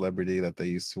about the celebrity that they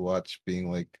used to watch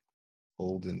being like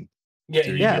old and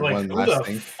one last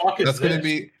thing? That's gonna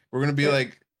be. We're gonna be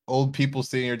like old people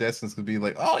sitting at your desk, and it's gonna be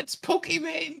like, oh, it's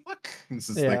Pokemon. Look, this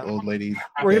is like old lady.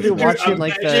 We're gonna be watching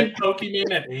like the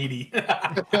Pokemon at 80.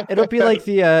 It'll be like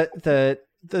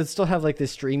the still have like the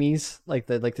streamies, like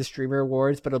the streamer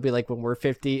awards, but it'll be like when we're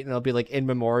 50, and it'll be like in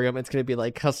memoriam. It's gonna be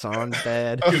like Hassan's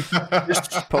dead,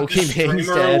 Pokemon's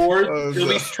dead. It'll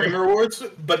be streamer awards,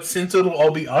 but since it'll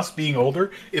all be us being older,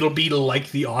 it'll be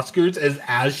like the Oscars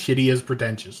as shitty as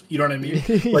pretentious. You know what I mean?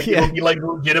 Like, it'll be like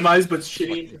legitimized but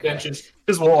shitty and pretentious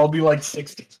because we'll all be like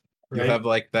 60. Right? You have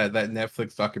like that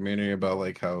Netflix documentary about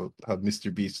like how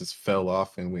Mr. Beast just fell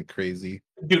off and went crazy.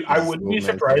 Dude, I wouldn't be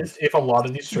surprised if a lot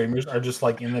of these streamers are just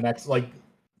like in the next like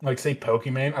say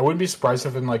Pokemon. I wouldn't be surprised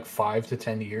if in like 5 to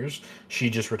 10 years she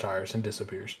just retires and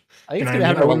disappears. I think it's gonna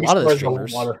happen to a lot of the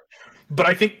streamers. But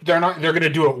I think they're gonna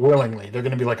do it willingly. They're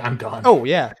gonna be like, I'm done. Oh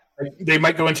yeah. They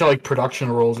might go into like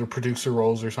production roles or producer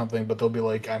roles or something, but they'll be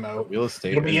like, I'm out. Real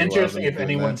estate. It'll be interesting if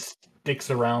anyone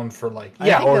sticks around for like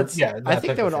I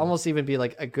think that would almost even be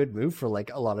like a good move for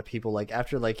like a lot of people. Like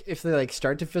after like if they like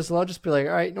start to fizzle out, just be like,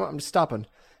 all right, no, I'm just stopping.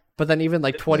 But then even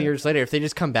like 20 years later, if they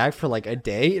just come back for like a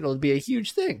day, it'll be a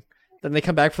huge thing. Then they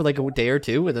come back for like a day or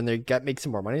two, and then they make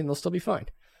some more money, and they'll still be fine.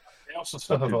 They also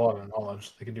still have a lot of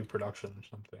knowledge. They can do production or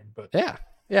something. But yeah.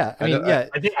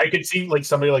 I think I could see like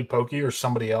somebody like Pokey or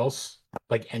somebody else,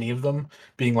 like any of them,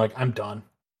 being like, I'm done.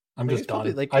 I'm just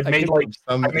done. Like, I made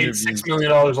 $6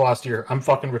 million last year. I'm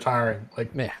fucking retiring.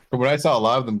 Like, man. But I saw a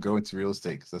lot of them go into real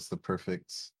estate because that's the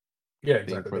perfect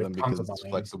thing for them because it's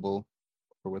flexible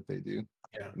for what they do.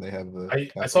 Yeah, and they have the.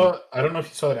 I don't know if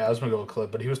you saw that Asmongold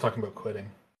clip, but he was talking about quitting.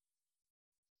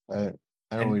 I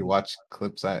don't really watch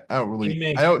clips. I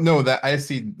don't know that. I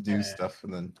see do stuff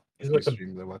and then he's like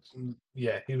streams I watch.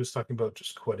 Yeah, he was talking about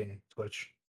just quitting Twitch.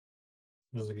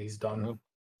 He was like, he's done.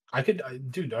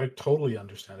 Dude, I totally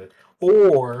understand it.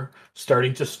 Or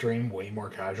starting to stream way more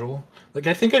casual. Like,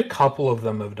 I think a couple of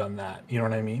them have done that. You know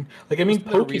what I mean? Like, I mean,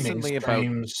 Wasn't there Pokimane recently about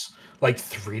streams like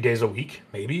 3 days a week,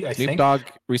 maybe. I Snoop think. Dogg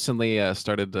recently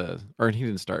started, or he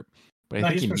didn't start, but I No,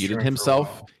 think he's he been muted streaming for a himself.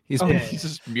 while. He's Oh, been, yeah, he's yeah.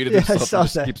 just muted Yeah, I himself saw and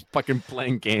just that. keeps fucking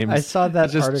playing games. I saw that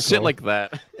It's just article. shit like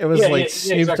that. It was Yeah, like yeah,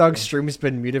 Snoop exactly. Dogg's stream's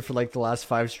been muted for like the last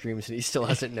 5 streams, and he still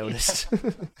hasn't noticed.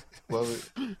 Love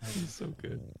it. He's so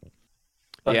good.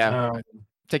 But, Yeah.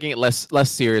 Taking it less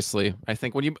seriously. I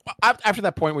think when you after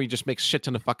that point where you just make shit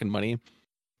ton of fucking money,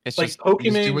 it's like just You just do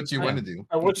Pokimane. what you yeah. want to do.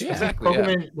 I watched Yeah, exactly, yeah.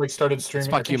 Pokimane like started streaming.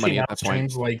 fuck I think you she money now at that point.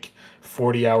 streams like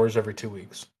 40 hours every 2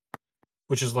 weeks,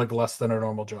 which is like less than a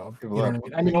normal job. You People know what I have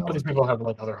mean? I mean, all $40. these people have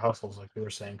like other hustles, like we were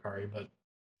saying, Kari, but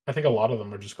I think a lot of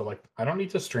them are just go like, I don't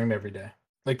need to stream every day.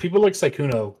 Like people like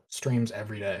Saikuno streams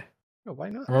every day. Oh, why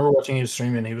not? I remember watching his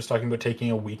stream and he was talking about taking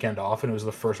a weekend off, and it was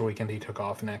the first weekend he took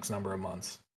off in X number of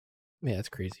months. Yeah, that's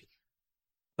crazy.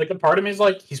 Like a part of me is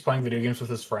like he's playing video games with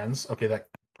his friends. Okay, that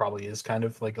probably is kind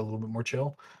of like a little bit more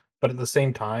chill. But at the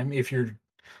same time, if you're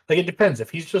like, it depends. If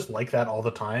he's just like that all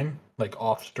the time, like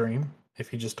off stream, if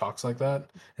he just talks like that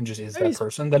and just is I mean, that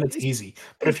person, then it's he's- easy.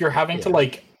 But if you're having to yeah.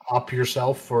 like up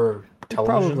yourself for It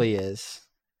television, probably is.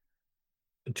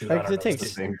 dude, like, I don't it know. takes- It's The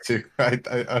just same weird.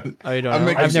 too. I don't I'm know.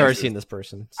 making I've never sense. seen this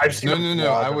person. I've seen No, a no, no.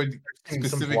 vlog I of- would I've seen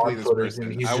some specifically vlog this footage, and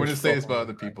person. he's I wouldn't just say this fucking about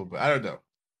other like that. people, but I don't know.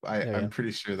 Yeah. I'm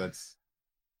pretty sure that's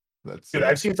Dude,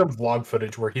 I've seen some vlog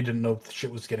footage where he didn't know the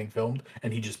shit was getting filmed,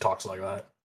 and he just talks like that.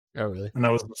 Oh, really? And I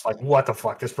was just like, what the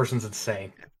fuck? This person's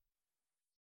insane.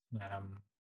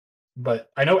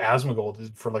 But I know Asmongold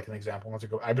is, for like an example, months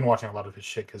ago. I've been watching a lot of his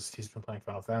shit because he's been playing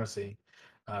Final Fantasy.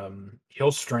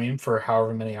 He'll stream for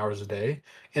however many hours a day,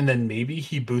 and then maybe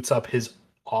he boots up his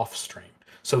off stream.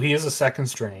 So he has a second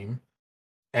stream,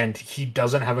 and he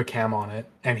doesn't have a cam on it,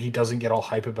 and he doesn't get all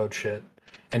hype about shit,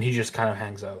 and he just kind of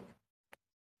hangs out.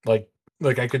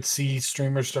 Like I could see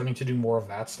streamers starting to do more of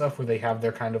that stuff where they have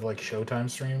their kind of like Showtime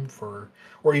stream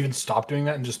or even stop doing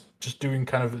that and just doing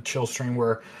kind of a chill stream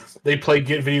where they play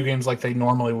video games like they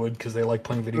normally would because they like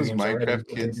playing video Those games. already, Minecraft but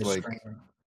they kids, just like- stream.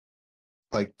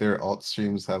 like their alt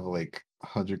streams have like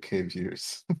 100K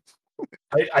viewers.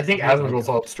 I think Asmongold's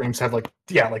alt streams have like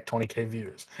 20K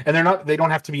viewers, and they don't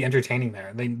have to be entertaining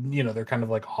there. They're kind of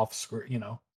like off screen.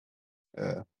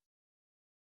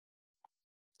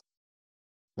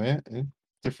 Yeah,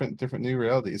 different new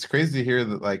reality. It's crazy to hear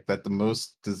that the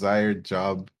most desired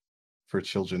job for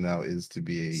children now is to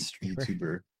be a Streamer.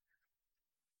 YouTuber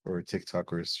or a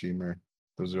TikTok or a streamer.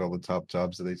 Those are all the top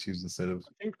jobs that they choose instead of.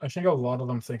 I think a lot of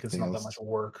them think it's not that Things. much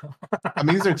work. I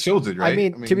mean, these are children, right? I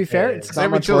mean, to be fair, yeah, it's yeah.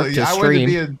 not much work to I want to stream.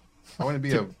 be a. I want to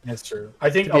be a. That's true. I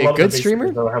think To a be a lot good of the big streamer?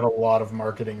 streamers, though, have a lot of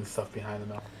marketing and stuff behind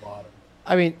them. A lot of.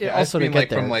 I mean, Yeah, also I to mean, get like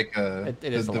there. from like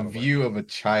it is a the lot of work. view of a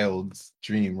child's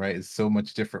dream, right? Is so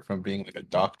much different from being like a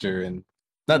doctor and.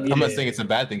 I'm not saying it's a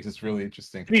bad thing. It's just really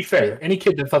interesting. To be fair, any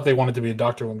kid that thought they wanted to be a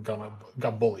doctor when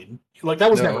got bullied, like that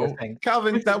was never a thing.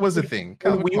 Calvin, that was a thing. When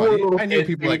Calvin, we come were on, little I knew kids,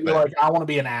 people we'd like be that. like, I want to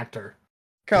be an actor.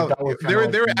 Calvin, that was there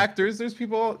kinda were like- actors. There's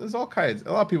people. There's all kinds.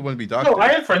 A lot of people want to be doctors. No, I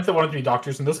had friends that wanted to be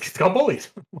doctors, and those kids got bullied.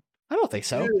 I don't think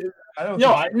so. I don't.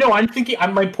 No, think I'm thinking.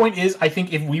 My point is, I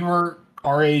think if we were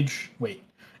our age,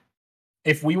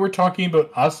 if we were talking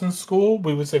about us in school,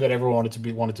 we would say that everyone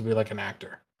wanted to be like an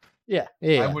actor. Yeah, I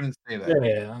yeah. wouldn't say that.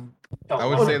 Yeah. I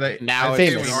would say that Now I'd say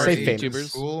famous, when our say age in famous.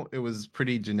 school, it was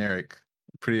pretty generic,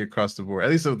 pretty across the board. At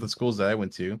least with the schools that I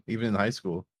went to, even in high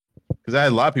school, because I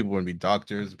had a lot of people want to be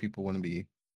doctors. People want to be.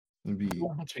 People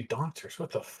want to be doctors.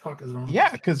 What the fuck is wrong? Yeah,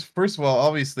 because first of all,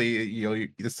 obviously,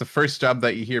 it's the first job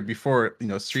that you hear before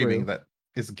streaming True. that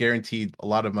is guaranteed a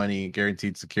lot of money,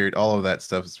 guaranteed security, all of that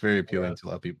stuff. It's very appealing Yeah. to a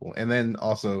lot of people. And then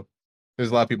also, there's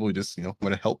a lot of people who just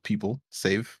want to help people,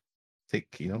 save,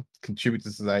 contribute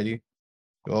to society.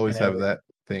 You always Yeah, have that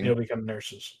thing. They'll become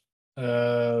nurses.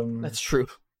 That's true.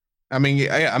 I mean,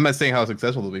 I'm not saying how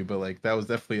successful it'll be, but like that was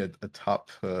definitely a top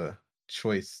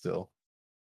choice still.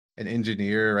 An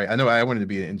engineer, right? I know I wanted to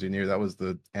be an engineer. That was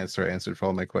the answer I answered for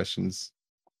all my questions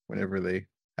whenever they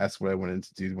asked what I wanted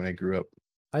to do when I grew up.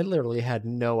 I literally had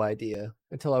no idea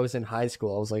until I was in high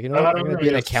school. I was like, I what? I'm don't going to know, be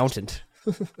an yes. accountant.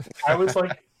 I was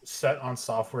like set on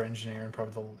software engineering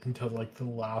probably until like the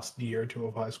last year or two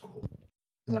of high school,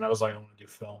 and then I was like, I want to do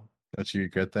film. Don't you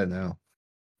regret that now?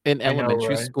 In I know,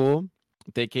 elementary right? school,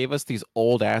 they gave us these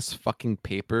old ass fucking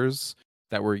papers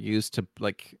that were used to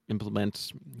like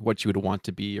implement what you would want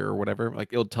to be or whatever. Like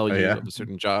it'll tell Oh, you yeah? of a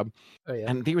certain job. Oh,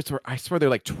 yeah. And I swear they're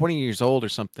like 20 years old or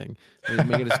something. They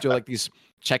made us do like these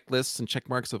checklists and check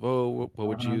marks of what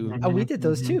would you Oh, we did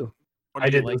those too. I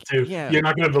did like, those too. yeah. You're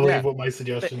not gonna believe Yeah. what my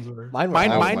suggestions were. Mine, Mine,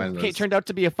 were mine mine was- turned out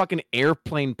to be a fucking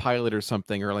airplane pilot or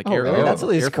something, or like Oh, really? That's at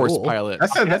least Air Force cool. pilot.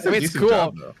 That's a I mean, it's decent cool.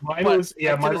 job though. Mine But was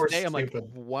yeah. like, to Mine this were day, I'm like, stupid.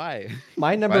 why?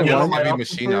 My number Mine Yeah, was one. my heavy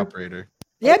officer- machine operator.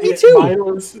 Yeah, me Yeah, too.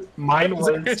 Mine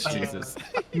was Jesus.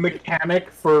 mechanic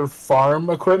for farm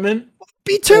equipment.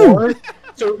 Me too. Or-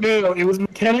 so no, it was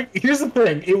mechanic. Here's the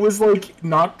thing: it was like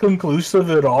not conclusive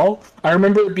at all. I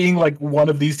remember it being like one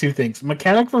of these two things: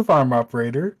 mechanic for farm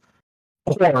operator,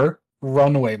 or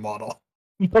runway model.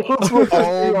 Those were the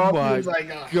Oh two my options I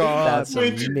got. That's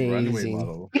Which- Runway amazing.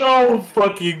 model. So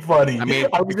fucking funny. I mean,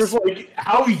 I was just like,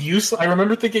 how useless. I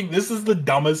remember thinking this is the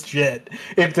dumbest shit.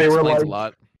 If they were Explains like, a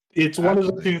lot. it's one of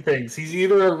the Actually. two things. He's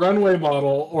either a runway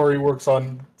model or he works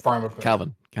on farm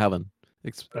equipment. Calvin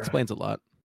explains a lot.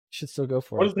 Should still go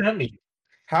for What it. does that mean?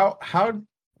 How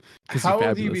 'Cause you're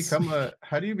how do you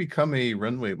fabulous. become a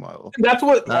runway model? That's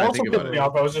what Now I also think pissed about me it.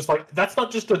 off. I was just like, that's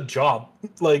not just a job.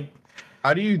 Like,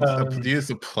 How do you Um, do you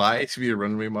just apply to be a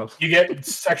runway model? you get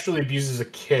sexually abused as a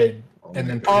kid, and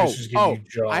then Oh, producers give you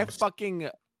jobs. I fucking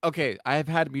okay. I've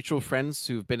had mutual friends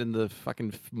who've been in the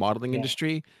fucking modeling Yeah.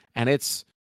 industry, and it's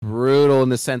brutal in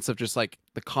the sense of just like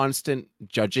the constant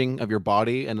judging of your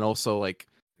body, and also like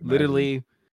literally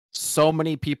so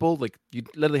many people. Like you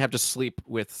literally have to sleep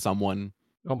with someone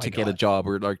Oh my to god. get a job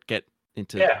or like get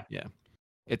into Yeah.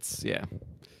 It's yeah.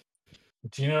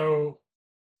 Do you know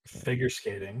figure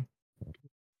skating?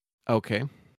 Okay.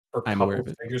 For I'm couple aware of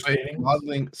it. figure Wait, skating.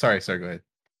 modeling. Sorry, go ahead.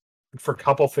 For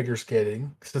couple figure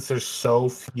skating, since there's so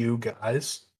few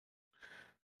guys,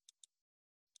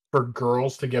 for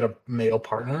girls to get a male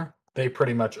partner, they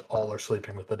pretty much all are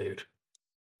sleeping with the dude.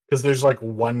 Because there's like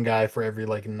one guy for every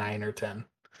like 9 or 10. Sounds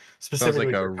like Specifically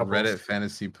a for couples. Reddit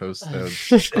fantasy post.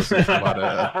 Posted a lot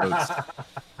of votes.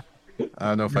 I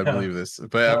don't know if I No. believe this,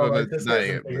 but No, I'm like this denying guy's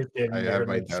it. in figure But skating, I they have would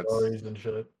my make doubts. stories and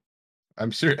shit.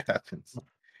 I'm sure it happens.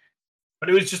 But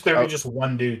it was just there Oh. was just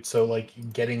one dude, so like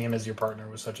getting him as your partner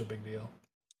was such a big deal.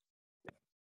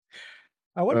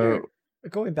 I wonder.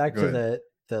 Going back go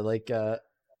to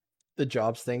the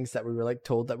jobs things that we were like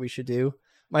told that we should do.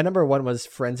 My number one was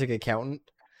forensic accountant,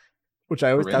 which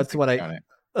I always that's Forensic what accountant.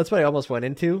 that's what I almost went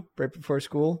into right before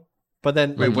school. But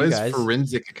then Wait, like what you does guys,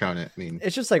 forensic accountant mean?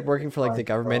 it's just like working for like the My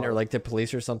government or God. like the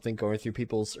police or something, going through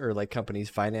people's or like companies'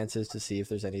 finances to see if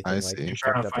there's anything I like see. You're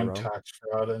trying fucked to up or find wrong. tax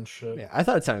fraud and shit. Yeah, I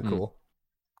thought it sounded Hmm. cool.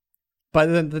 But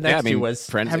then the next I mean, two was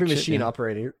forensic heavy shit, machine yeah.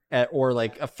 operator or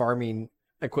like a farming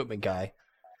equipment guy.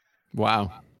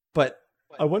 Wow. But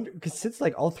I wonder because since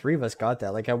like all three of us got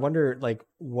that, like I wonder like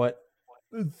what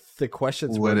the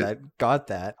questions What were it- that got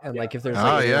that, and like if there's Oh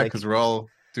like, any, yeah, like because we're all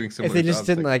doing if similar they just jobs,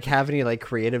 didn't like- like have any like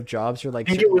creative jobs or like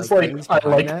I think it certain, was like things I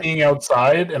behind like that. being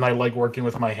outside and I like working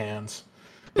with my hands.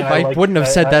 And I wouldn't have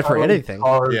said that for like anything.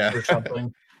 cards Yeah. or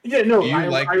something. Yeah, no, You I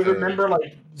like I the- remember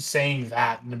like saying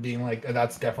that and being like,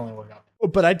 that's definitely what got me.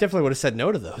 But I definitely would have said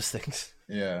no to those things.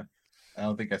 Yeah, I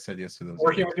don't think I said yes to those.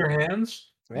 Working either. with your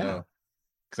hands. No.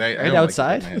 'Cause I Right don't like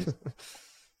outside. using my hands.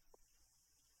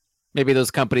 Maybe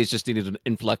those companies just needed an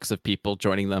influx of people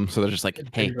joining them, so they're just like,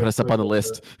 "Hey, put us up on the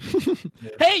list.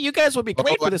 Hey, you guys would be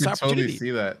great Oh, for I this could totally opportunity."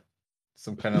 see that.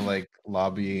 Some kind of like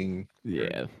lobbying,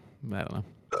 Yeah, I don't know,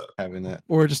 having that.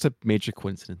 or just a major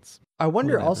coincidence. I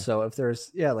wonder Whatever. also if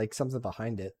there's like something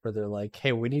behind it where they're like,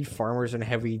 hey, we need farmers and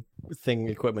heavy thing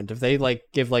equipment. If they like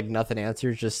give like nothing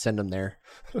answers, just send them there.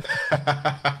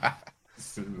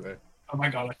 Oh my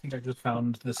god, I think I just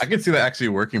found this. I could see that actually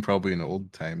working probably in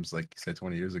old times, like you said,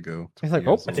 20 years ago. It's 20 like,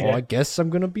 oh, years I ago. think well, I guess I'm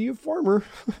gonna be a farmer.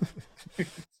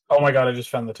 Oh my god, I just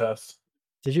found the test.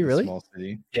 Did you A really? Small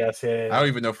city. Yes, yeah. I don't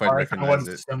even know if I'd I found recognize one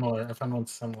it. similar. I found one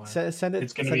similar. Send it.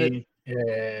 It's gonna send it. be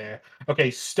yeah.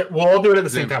 Okay, we'll all do it at the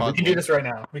Is it same time. We can do Pod this right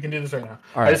now. We can do this right now.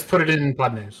 All I right. just put it in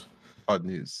Pod News. Odd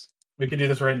news. We can do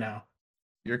this right now.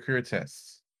 Your career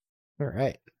tests. All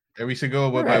right. And we should go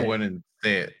one by Alright. one and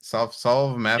say it.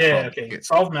 Solve a math Yeah. problem. Okay.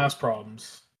 Solve math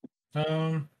problems.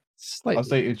 Slightly. I'll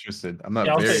say interested. I'm not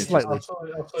Yeah, I'll very say, Slightly.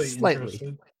 I'll say Slightly.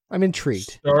 interested. I'm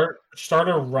intrigued. Start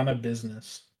or run a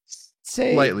business.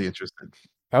 Say. slightly interested.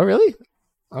 Oh, really?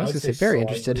 I I was would gonna say say very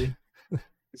slightly. interested.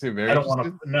 You say very I don't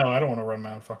interested? want to. No, I don't want to run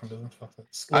my own fucking business. Fuck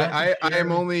that. I am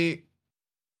Slightly.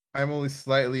 only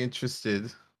slightly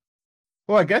interested.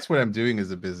 Well, I guess what I'm doing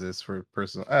is a business for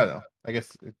personal. I don't know. I guess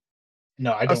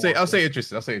No, I I'll don't. say want I'll to. say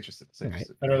interested. I'll say interested. I'll say Alright.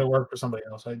 interested. I'd rather work for somebody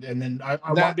else. And then I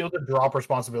want That- to be able to drop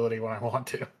responsibility when I want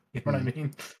to. You know what I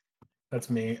mean? That's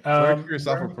me. Work your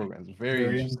software programs. Very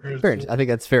very interesting. Very interested. I think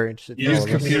that's very interesting. Yeah, Use All of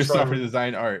us. computer Computer software software.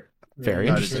 design art. Very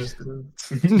Not interested.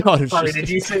 interested. Not Sorry, interested. did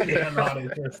you say yeah, not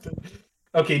interested?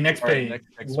 Okay, next Alright, page.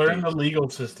 next Learn page. the legal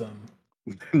system.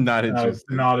 Not No,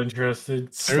 interested. not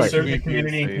interested. Slightly. Serve the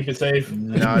community and keep it safe.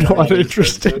 Not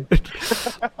interested.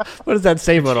 What does that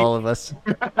say about all of us?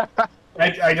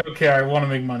 I don't care. I want to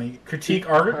make money. Critique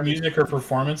art, music, or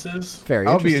performances. Very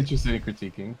I'll be interesting. interested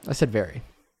in critiquing. I said very.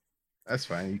 That's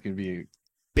fine. You can be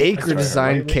Bake That's or right,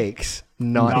 design right? cakes.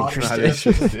 Not Not interested.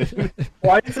 interested.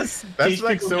 Why is this? That's teach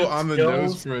like people so new on the skills?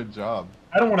 nose for a job.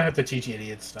 I don't want to have to teach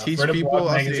idiots stuff. Teach Write a people, blog, I'll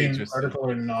say magazine, interested. article,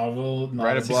 or novel.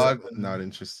 Write a not blog. interested. Not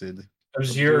interested.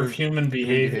 Observe human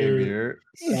behavior.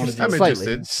 Interested. I'm Slightly.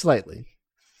 interested. Slightly.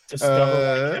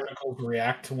 Discover why chemicals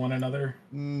react to one another.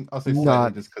 I'll say Not-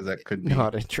 slightly just because that could be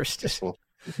Not interested. useful.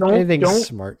 Anything Don't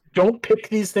smart. pick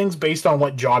these things based on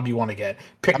what job you want to get.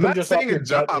 Pick I'm them not just saying off a your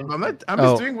job. gut I'm instinct. not. I'm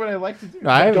Oh. just doing what I like to do. No,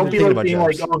 I haven't Don't been be thinking like about being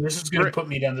like, jobs. oh, this is going to We're- put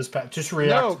me down this path. Just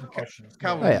react No, to the questions.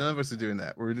 Calvin, Oh, yeah. none of us are doing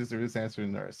that. We're just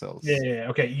answering ourselves. Yeah.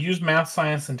 Okay. Use math,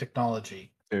 science, and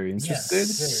technology. Very interested.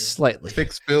 Yes. Slightly.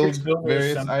 Fix, build Fix, build,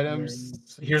 various assemble,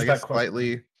 items. Here's I that guess question.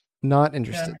 slightly. Not Yeah,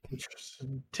 interested.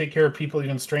 interested. Take care of people,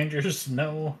 even strangers.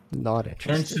 No. Not Learn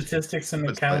interested. statistics and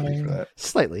But slightly accounting. for that.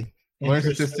 Slightly. Learn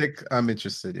Interested. statistic. I'm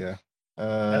interested. Yeah.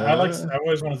 I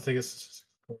always wanted to take a statistics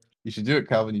course. You should do it,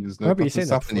 Calvin. You just know Remember you nothing's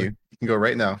saying that stopping you. before. You can go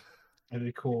right now. That'd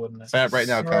be cool, wouldn't it? Sign up right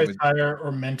now, Summarize, Calvin. hire,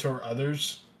 or mentor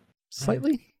others.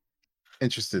 Slightly.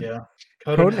 Interested. Yeah.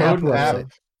 Code and and app Code and app.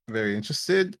 website. Very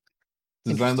interested.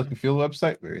 Design, look, and feel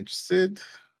website. Very interested.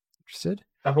 Interested.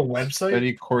 Have a website.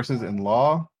 Study courses in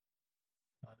law.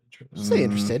 Not interested. Say Mm.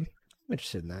 interested. I'm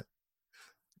interested in that.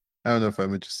 I don't know if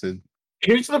I'm interested.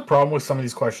 Here's the problem with some of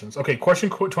these questions. Okay, question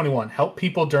 21. Help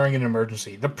people during an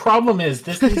emergency. The problem is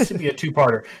this needs to be a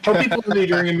two-parter. Help people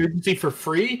during an emergency for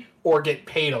free or get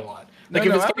paid a lot. Like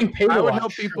if it's getting paid I a would lot,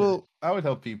 help sure. people. I would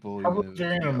help people. Help even them if-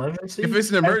 during an emergency. If it's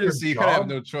an as your emergency, you kind of have job?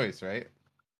 no choice, right?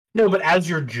 No, but as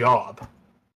your job.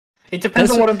 It depends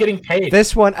This- on what I'm getting paid.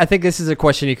 This one, I think this is a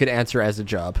question you could answer as a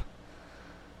job.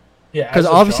 Yeah, Because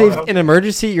as a obviously, job, if in an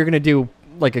emergency, you're gonna do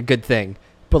like a good thing.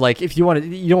 But like, if you want to,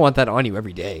 you don't want that on you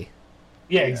every day.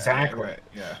 yeah, exactly. Right.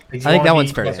 Yeah. Like, I you think wanna that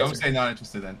one's be- fair to So I'm answer. saying not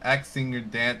interested then. Act, singer,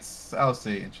 dance. I'll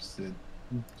say interested.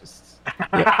 Just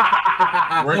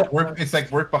work. It's like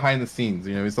work behind the scenes.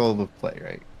 You know, it's all the play,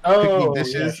 right? Oh,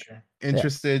 dishes. yeah, sure.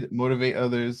 Interested, motivate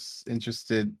others.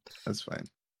 Interested. That's fine.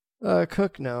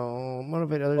 Cook, no.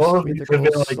 Motivate others. Well, meet you their could've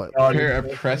been goals. like, Slightly. oh, Prepare a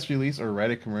you're- press release or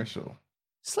write a commercial.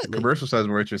 Slightly. Commercial sounds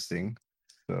more interesting.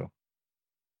 So,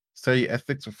 study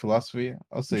ethics or philosophy.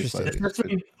 I'll say Interesting. slightly. It's supposed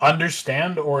to be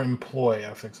understand or employ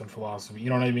ethics and philosophy. You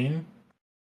know what I mean?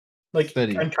 Like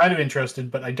Study. I'm kind of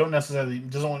interested, but I don't necessarily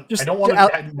doesn't want. Just I don't want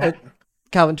out- to.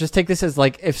 Calvin, just take this as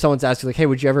like if someone's asking, like, "Hey,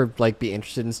 would you ever like be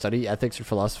interested in study ethics or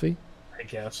philosophy?" I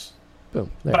guess,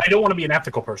 Boom. There. but I don't want to be an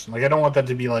ethical person. Like I don't want that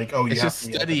to be like, oh, you It's have just to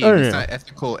be studying. No, no, It's no. not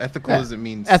ethical. Ethical Yeah. doesn't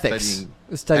mean Ethics. studying.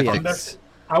 Study ethics. ethics.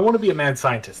 I want to be a mad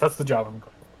scientist. That's the job I'm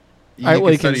going. You, All right, can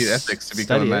well, you study can ethics to become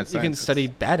study a mad it. You can scientist. study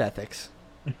bad ethics.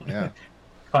 Yeah,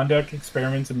 Conduct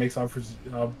experiments and makes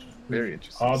very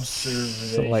interesting.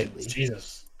 observations. Slightly.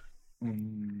 Jesus.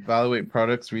 Evaluate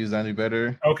products, redesign to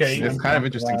better. Okay, It's I'm kind of down for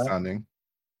interesting that. sounding.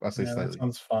 I'll say Yeah, that slightly.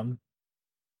 sounds fun.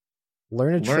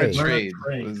 Learn a Learn trade. a Learn a trade.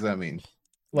 trade. What does that mean?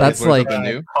 That's learn like, something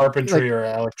new? Carpentry or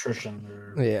electrician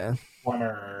or yeah, plumber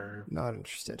or not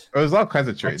interested. Oh, there's all kinds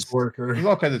of trades. sex worker. There's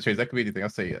all kinds of trades. That could be anything. I'll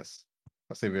say yes.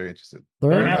 I'll say very interested.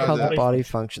 Learn Learn how how the the body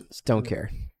functions. Don't care.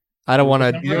 I don't want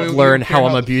to You know, learn don't care how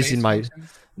I'm the abusing face my.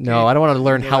 functions? No, I don't want to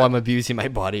learn You know how that- I'm abusing my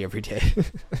body every day.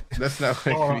 That's not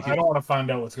what Oh, it I don't want to find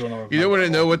out what's going on. With You my don't want to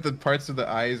know body. what the parts of the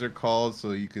eyes are called,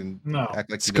 so you can No.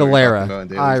 act like you know what you're talking about Sclera, in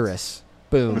daily. iris,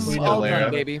 boom. This is We all don't there. know.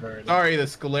 baby. Sorry, the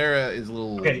sclera is a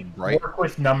little Okay, bright. work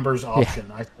with numbers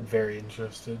option. I'm very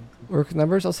interested. Work with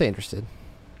numbers. I'll say interested.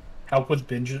 Help with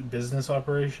business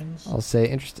operations. I'll say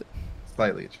interested.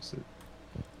 Slightly interested.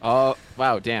 Oh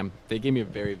wow, damn! They gave me a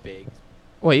very vague.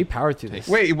 Wait, you powered through this.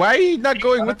 Wait, why are you not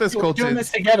going with us, We're doing Colton? this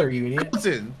together, you idiot.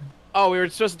 Colton, Oh, we were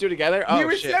supposed to do it together. Oh we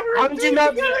were shit! never How did you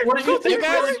not? What did you You think?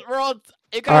 guys were all.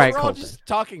 You guys Alright, were all Colton. just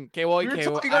talking. Okay, well, we were okay,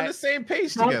 talking well, on the same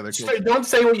page together. Don't, Colton. don't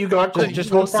say what you got. Just- Colton.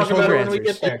 just We'll hold- talk just hold about your it when we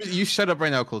answers. get there. You shut up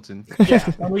right now, Colton. Yeah,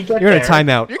 when we get You're in a there.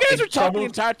 timeout. You guys were talking Trouble- the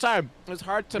entire time. It was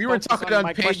hard to. We were focus talking on on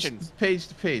my page questions.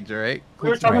 to page, all right? We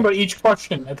were talking Right. about each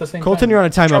question at the same Colton, time. you're on a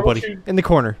timeout, buddy. Troubleshoot- In the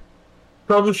corner.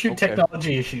 Troubleshoot Okay.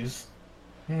 technology issues.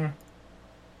 I'd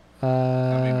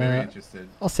be very Uh, interested.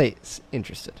 I'll say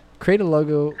interested. Create a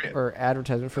logo Create- or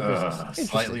advertisement for business. Interested.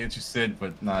 Slightly interested,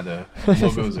 but not.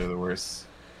 Logos are the worst.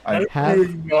 I Have-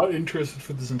 I'm not interested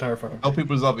for this entire fucking. help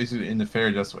people resolve issues in a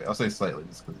fair, just way. I'll say slightly,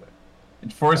 just because that.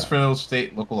 Enforce federal,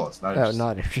 state, local laws. Not Oh, interested.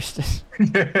 not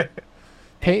interested.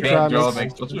 Paint, Paint, draw, draw,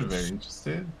 make sculpture. Very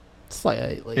interested.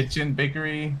 slightly. Kitchen,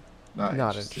 bakery. Not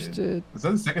Not interested. interested. Is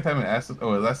that the second time I asked it?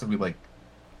 Oh, it last time we like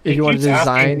If you want to keeps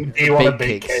design asking, do you want to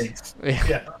bake bake cakes. cakes?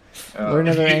 Yeah. Learn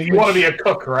another You want to be language. a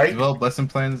cook, right? Develop lesson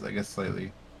plans, I guess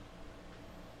slightly.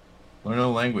 Learn a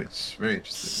language. Very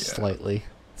interesting. Yeah. Slightly.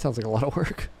 Sounds like a lot of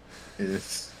work. It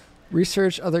is.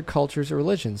 Research other cultures or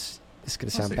religions. This is gonna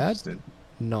Also sound bad. interested.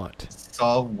 Not.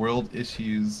 Solve world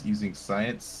issues using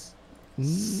science. So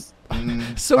many of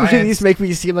these Science. make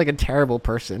me seem like a terrible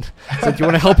person. It's like, do you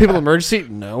want to help people in emergency?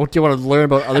 No. Do you want to learn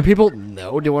about other people?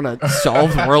 No. Do you want to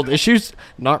solve world issues?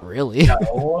 Not really.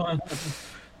 No.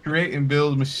 Create and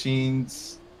build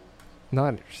machines. Not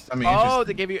interested. I mean, Oh, interesting.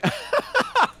 they gave you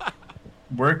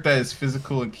Work that is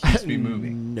physical and keeps me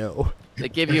moving. No. they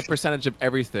gave you a percentage of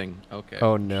everything. Okay.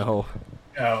 Oh no.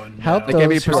 Oh, no. Help They gave you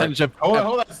a those who are- percentage of.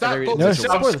 Hold on. Stop. every- Hold No, on.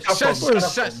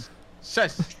 spoilers.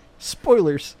 Shush.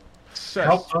 Spoilers.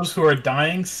 Help those who are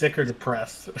dying, sick, or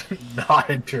depressed. Not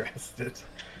interested.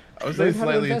 I was Learn like how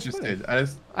to slightly invest money.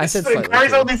 interested. I said The slightly. guy's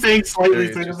too. only saying slightly,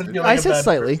 Very so he doesn't interested. feel like I a said bad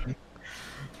slightly. person.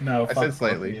 No, I fuck said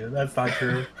slightly. you. That's not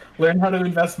true. Learn how to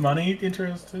invest money.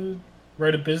 Interested.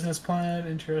 Write a business plan.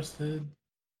 Interested.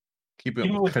 Keep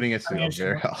People it with cutting it financial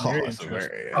very very awesome.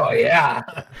 interested. Oh yeah,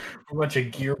 a bunch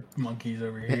of gear monkeys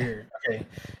over here. Okay,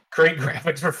 create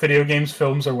graphics for video games,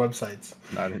 films, or websites.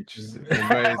 Not interested.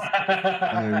 Advice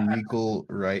on legal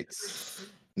rights.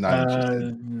 Not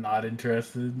interested. Not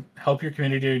interested. Help your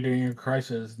community during a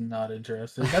crisis. Not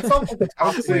interested. That's all.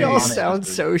 We all honest. sound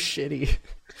so shitty.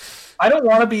 I don't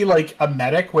want to be like a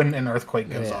medic when an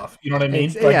earthquake goes Yeah. off. You know what I mean?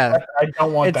 It's- Like, yeah. I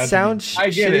don't want that. It sounds I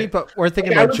get shitty, it. but we're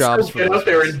thinking I about would jobs still for get those out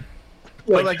there guys. and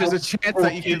But like, there's a chance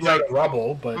that you could kids out like. of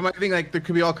rubble, but But I think like there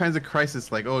could be all kinds of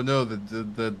crisis. Like, oh no,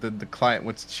 the client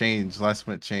wants to change, last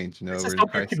minute change. You know, This we're is in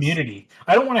help your crisis. community.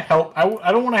 I don't want to help.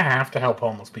 I don't want to have to help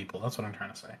homeless people. That's what I'm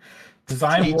trying to say.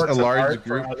 Design Teach works a of large art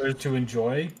group. for others to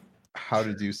enjoy. How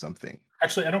to do something.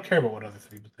 Actually, I don't care about what other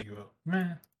people think about.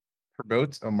 Meh.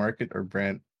 Promote a market or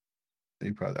brand.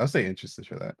 New product. I'll say interested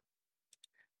for that.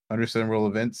 Understand world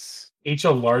events. Teach a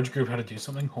large group how to do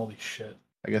something. Holy shit.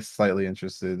 I guess slightly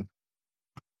interested.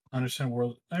 Understand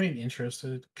world. I mean,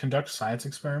 interested. Conduct science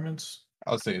experiments.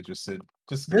 I'll say interested.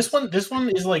 Just This one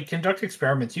is like conduct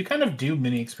experiments. You kind of do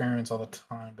mini experiments all the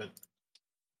time, but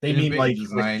they mean innovate like and with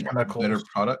design chemicals. better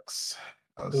products.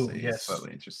 I'll Ooh, say yes.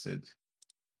 slightly interested.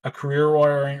 A career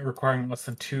requiring less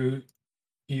than 2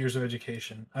 years of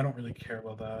education. I don't really care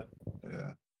about that.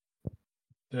 Yeah.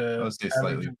 I'll say Average-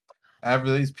 slightly.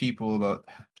 Average people about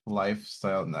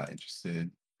lifestyle not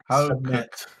interested. How to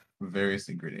Submit. cook various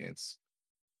ingredients.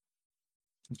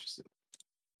 Interested.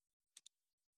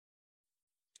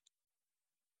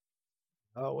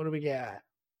 Oh, what do we got?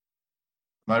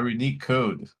 My unique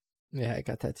code. Yeah, I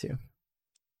got that too.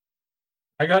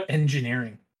 I got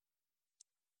engineering.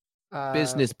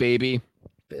 Business, baby.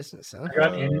 Business, huh?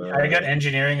 I got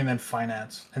engineering and then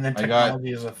finance, and then I got-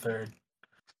 technology is a third.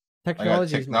 I got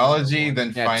Technology, is my technology, number one. then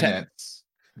Yeah, tech. finance.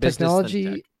 Business, then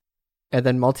Technology, tech. and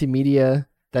then multimedia,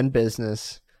 then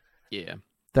business, Yeah.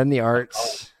 then the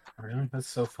arts, Really? That's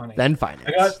so funny. then finance.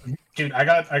 I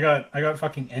got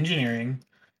fucking engineering,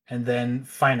 and then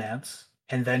finance,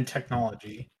 and then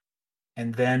technology,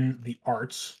 and then the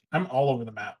arts. I'm all over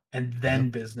the map, and then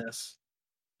business,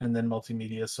 and then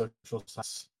multimedia, social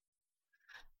science.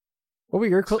 What were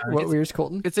your Sorry. what were yours,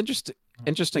 Colton? It's interesting.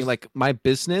 Interesting. Like my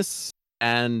business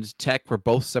and tech were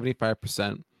both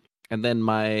 75%, and then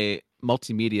my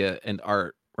multimedia and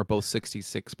art were both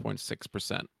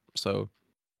 66.6%. So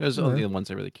those are Alright. the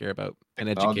ones I really care about. And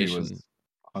Technology education. was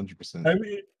 100%. I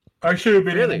mean, I should have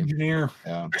been Really? an engineer.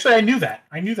 Yeah. Actually, I knew that.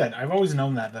 I've always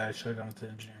known that I should have gone to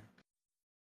engineering.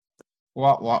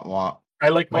 Wah. I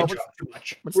like my Well, job too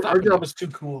much. what's Our stopping job you? is too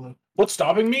cool. Though. What's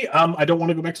stopping me? I don't want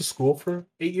to go back to school for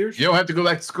 8 years. You don't have to go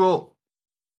back to school.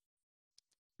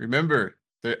 Remember,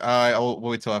 I'll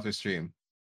wait till after stream.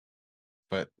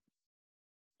 But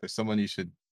there's someone you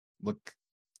should look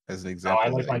as an No, example. I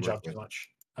like that my you work job too with. much.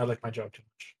 I like my job too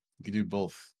much. You can do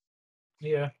both.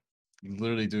 Yeah. You're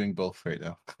literally doing both right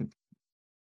now.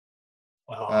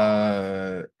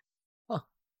 Well,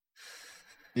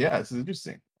 Yeah, this is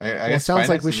interesting. I Well, it guess sounds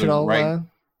like finance we is should the all right-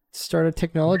 start a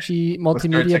technology let's start a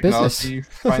multimedia business. technology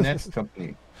finance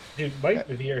company. dude, my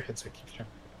VR headset keeps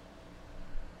turning.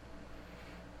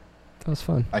 That was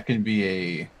fun. I can be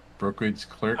a brokerage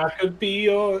clerk. I could be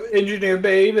your engineer,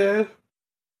 baby.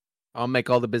 I'll make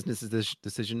all the business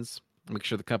decisions. Make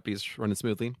sure the company's running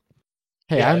smoothly.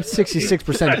 Hey, Yeah, I'm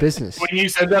 66% business. When you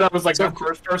said that, I was like, So- the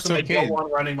first person so I Cade. don't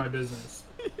want running my business.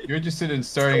 You're interested in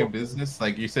starting a So- business,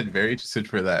 like you said, very interested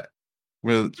for that.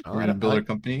 We're Oh, we're I gonna don't- build I- a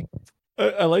company.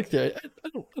 I like the. I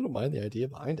don't mind the idea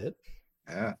behind it.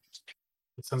 Yeah,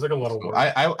 It sounds like a lot of So work.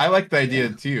 I like the idea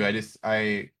too.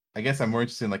 I guess I'm more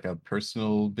interested in like a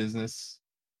personal business,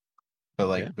 But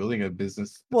like Yeah. building a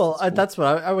business. Well, school, that's what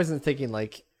I wasn't thinking.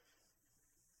 Like,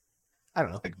 I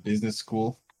don't know. like business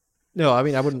school No, I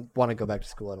mean, I wouldn't want to go back to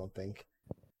school. I don't think.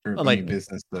 or Like- any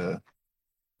business. I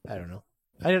don't know.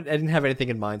 I didn't have anything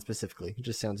in mind specifically. It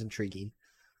just sounds intriguing.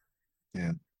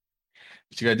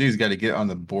 What you gotta do is you gotta get on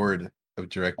the board of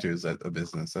directors at a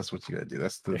business. That's what you gotta do.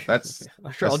 That's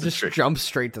Sure, I'll the just trick. jump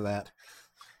straight to that.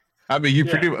 I mean,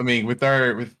 Yeah. I mean, with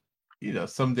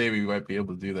someday we might be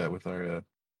able to do that with our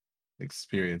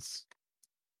experience.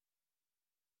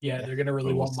 Yeah, they're gonna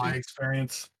really We'll want my see.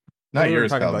 experience. Not We were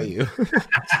yours, talking about Calvin.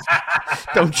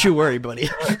 you. Don't you worry, buddy.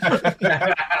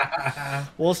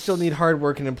 We'll still need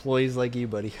hardworking employees like you,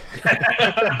 buddy.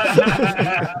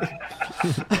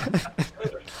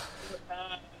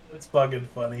 It's fucking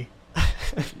funny.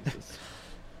 Jesus.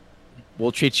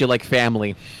 We'll treat you like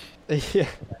family. Yeah.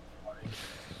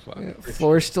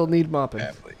 Floors still need mopping.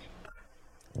 Family.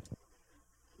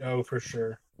 Oh, for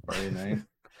sure. Friday night.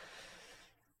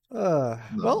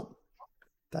 Well,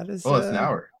 that is. Well, it's an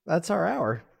hour. That's our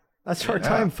hour. That's our Yeah.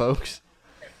 time, folks.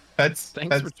 Thanks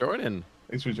Thanks for joining.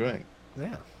 thanks for joining.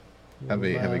 Yeah. Have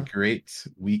a great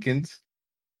weekend.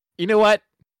 You know what?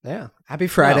 Yeah. Happy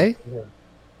Friday.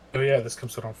 Oh yeah, this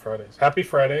comes out on Fridays. Happy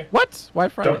Friday. What? Why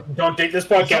Friday? Don't date this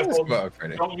It's podcast. almost about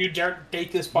Friday. Don't you dare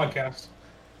date this podcast.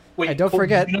 Wait, And don't Colton,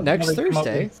 forget, you know next how they come up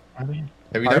Thursday- with Friday?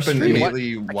 Have you Our not been stream.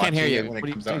 immediately I watching can't hear you. it when What it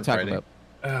are comes you out on talking Friday?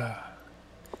 about?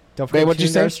 Don't forget what'd to you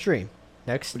tune in our say? stream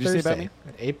next What'd you say about Thursday me?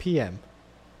 at 8 p.m.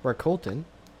 where Colton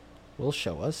will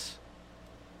show us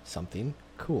something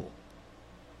cool.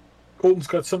 Colton's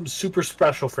got something super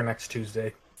special for next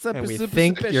Tuesday. And we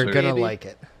think you're going to like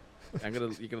it. You're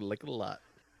gonna like it a lot.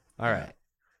 All right.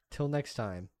 Till next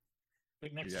time.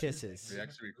 Like next Yeah. Kisses. Are you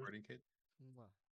actually recording, kid? Mwah.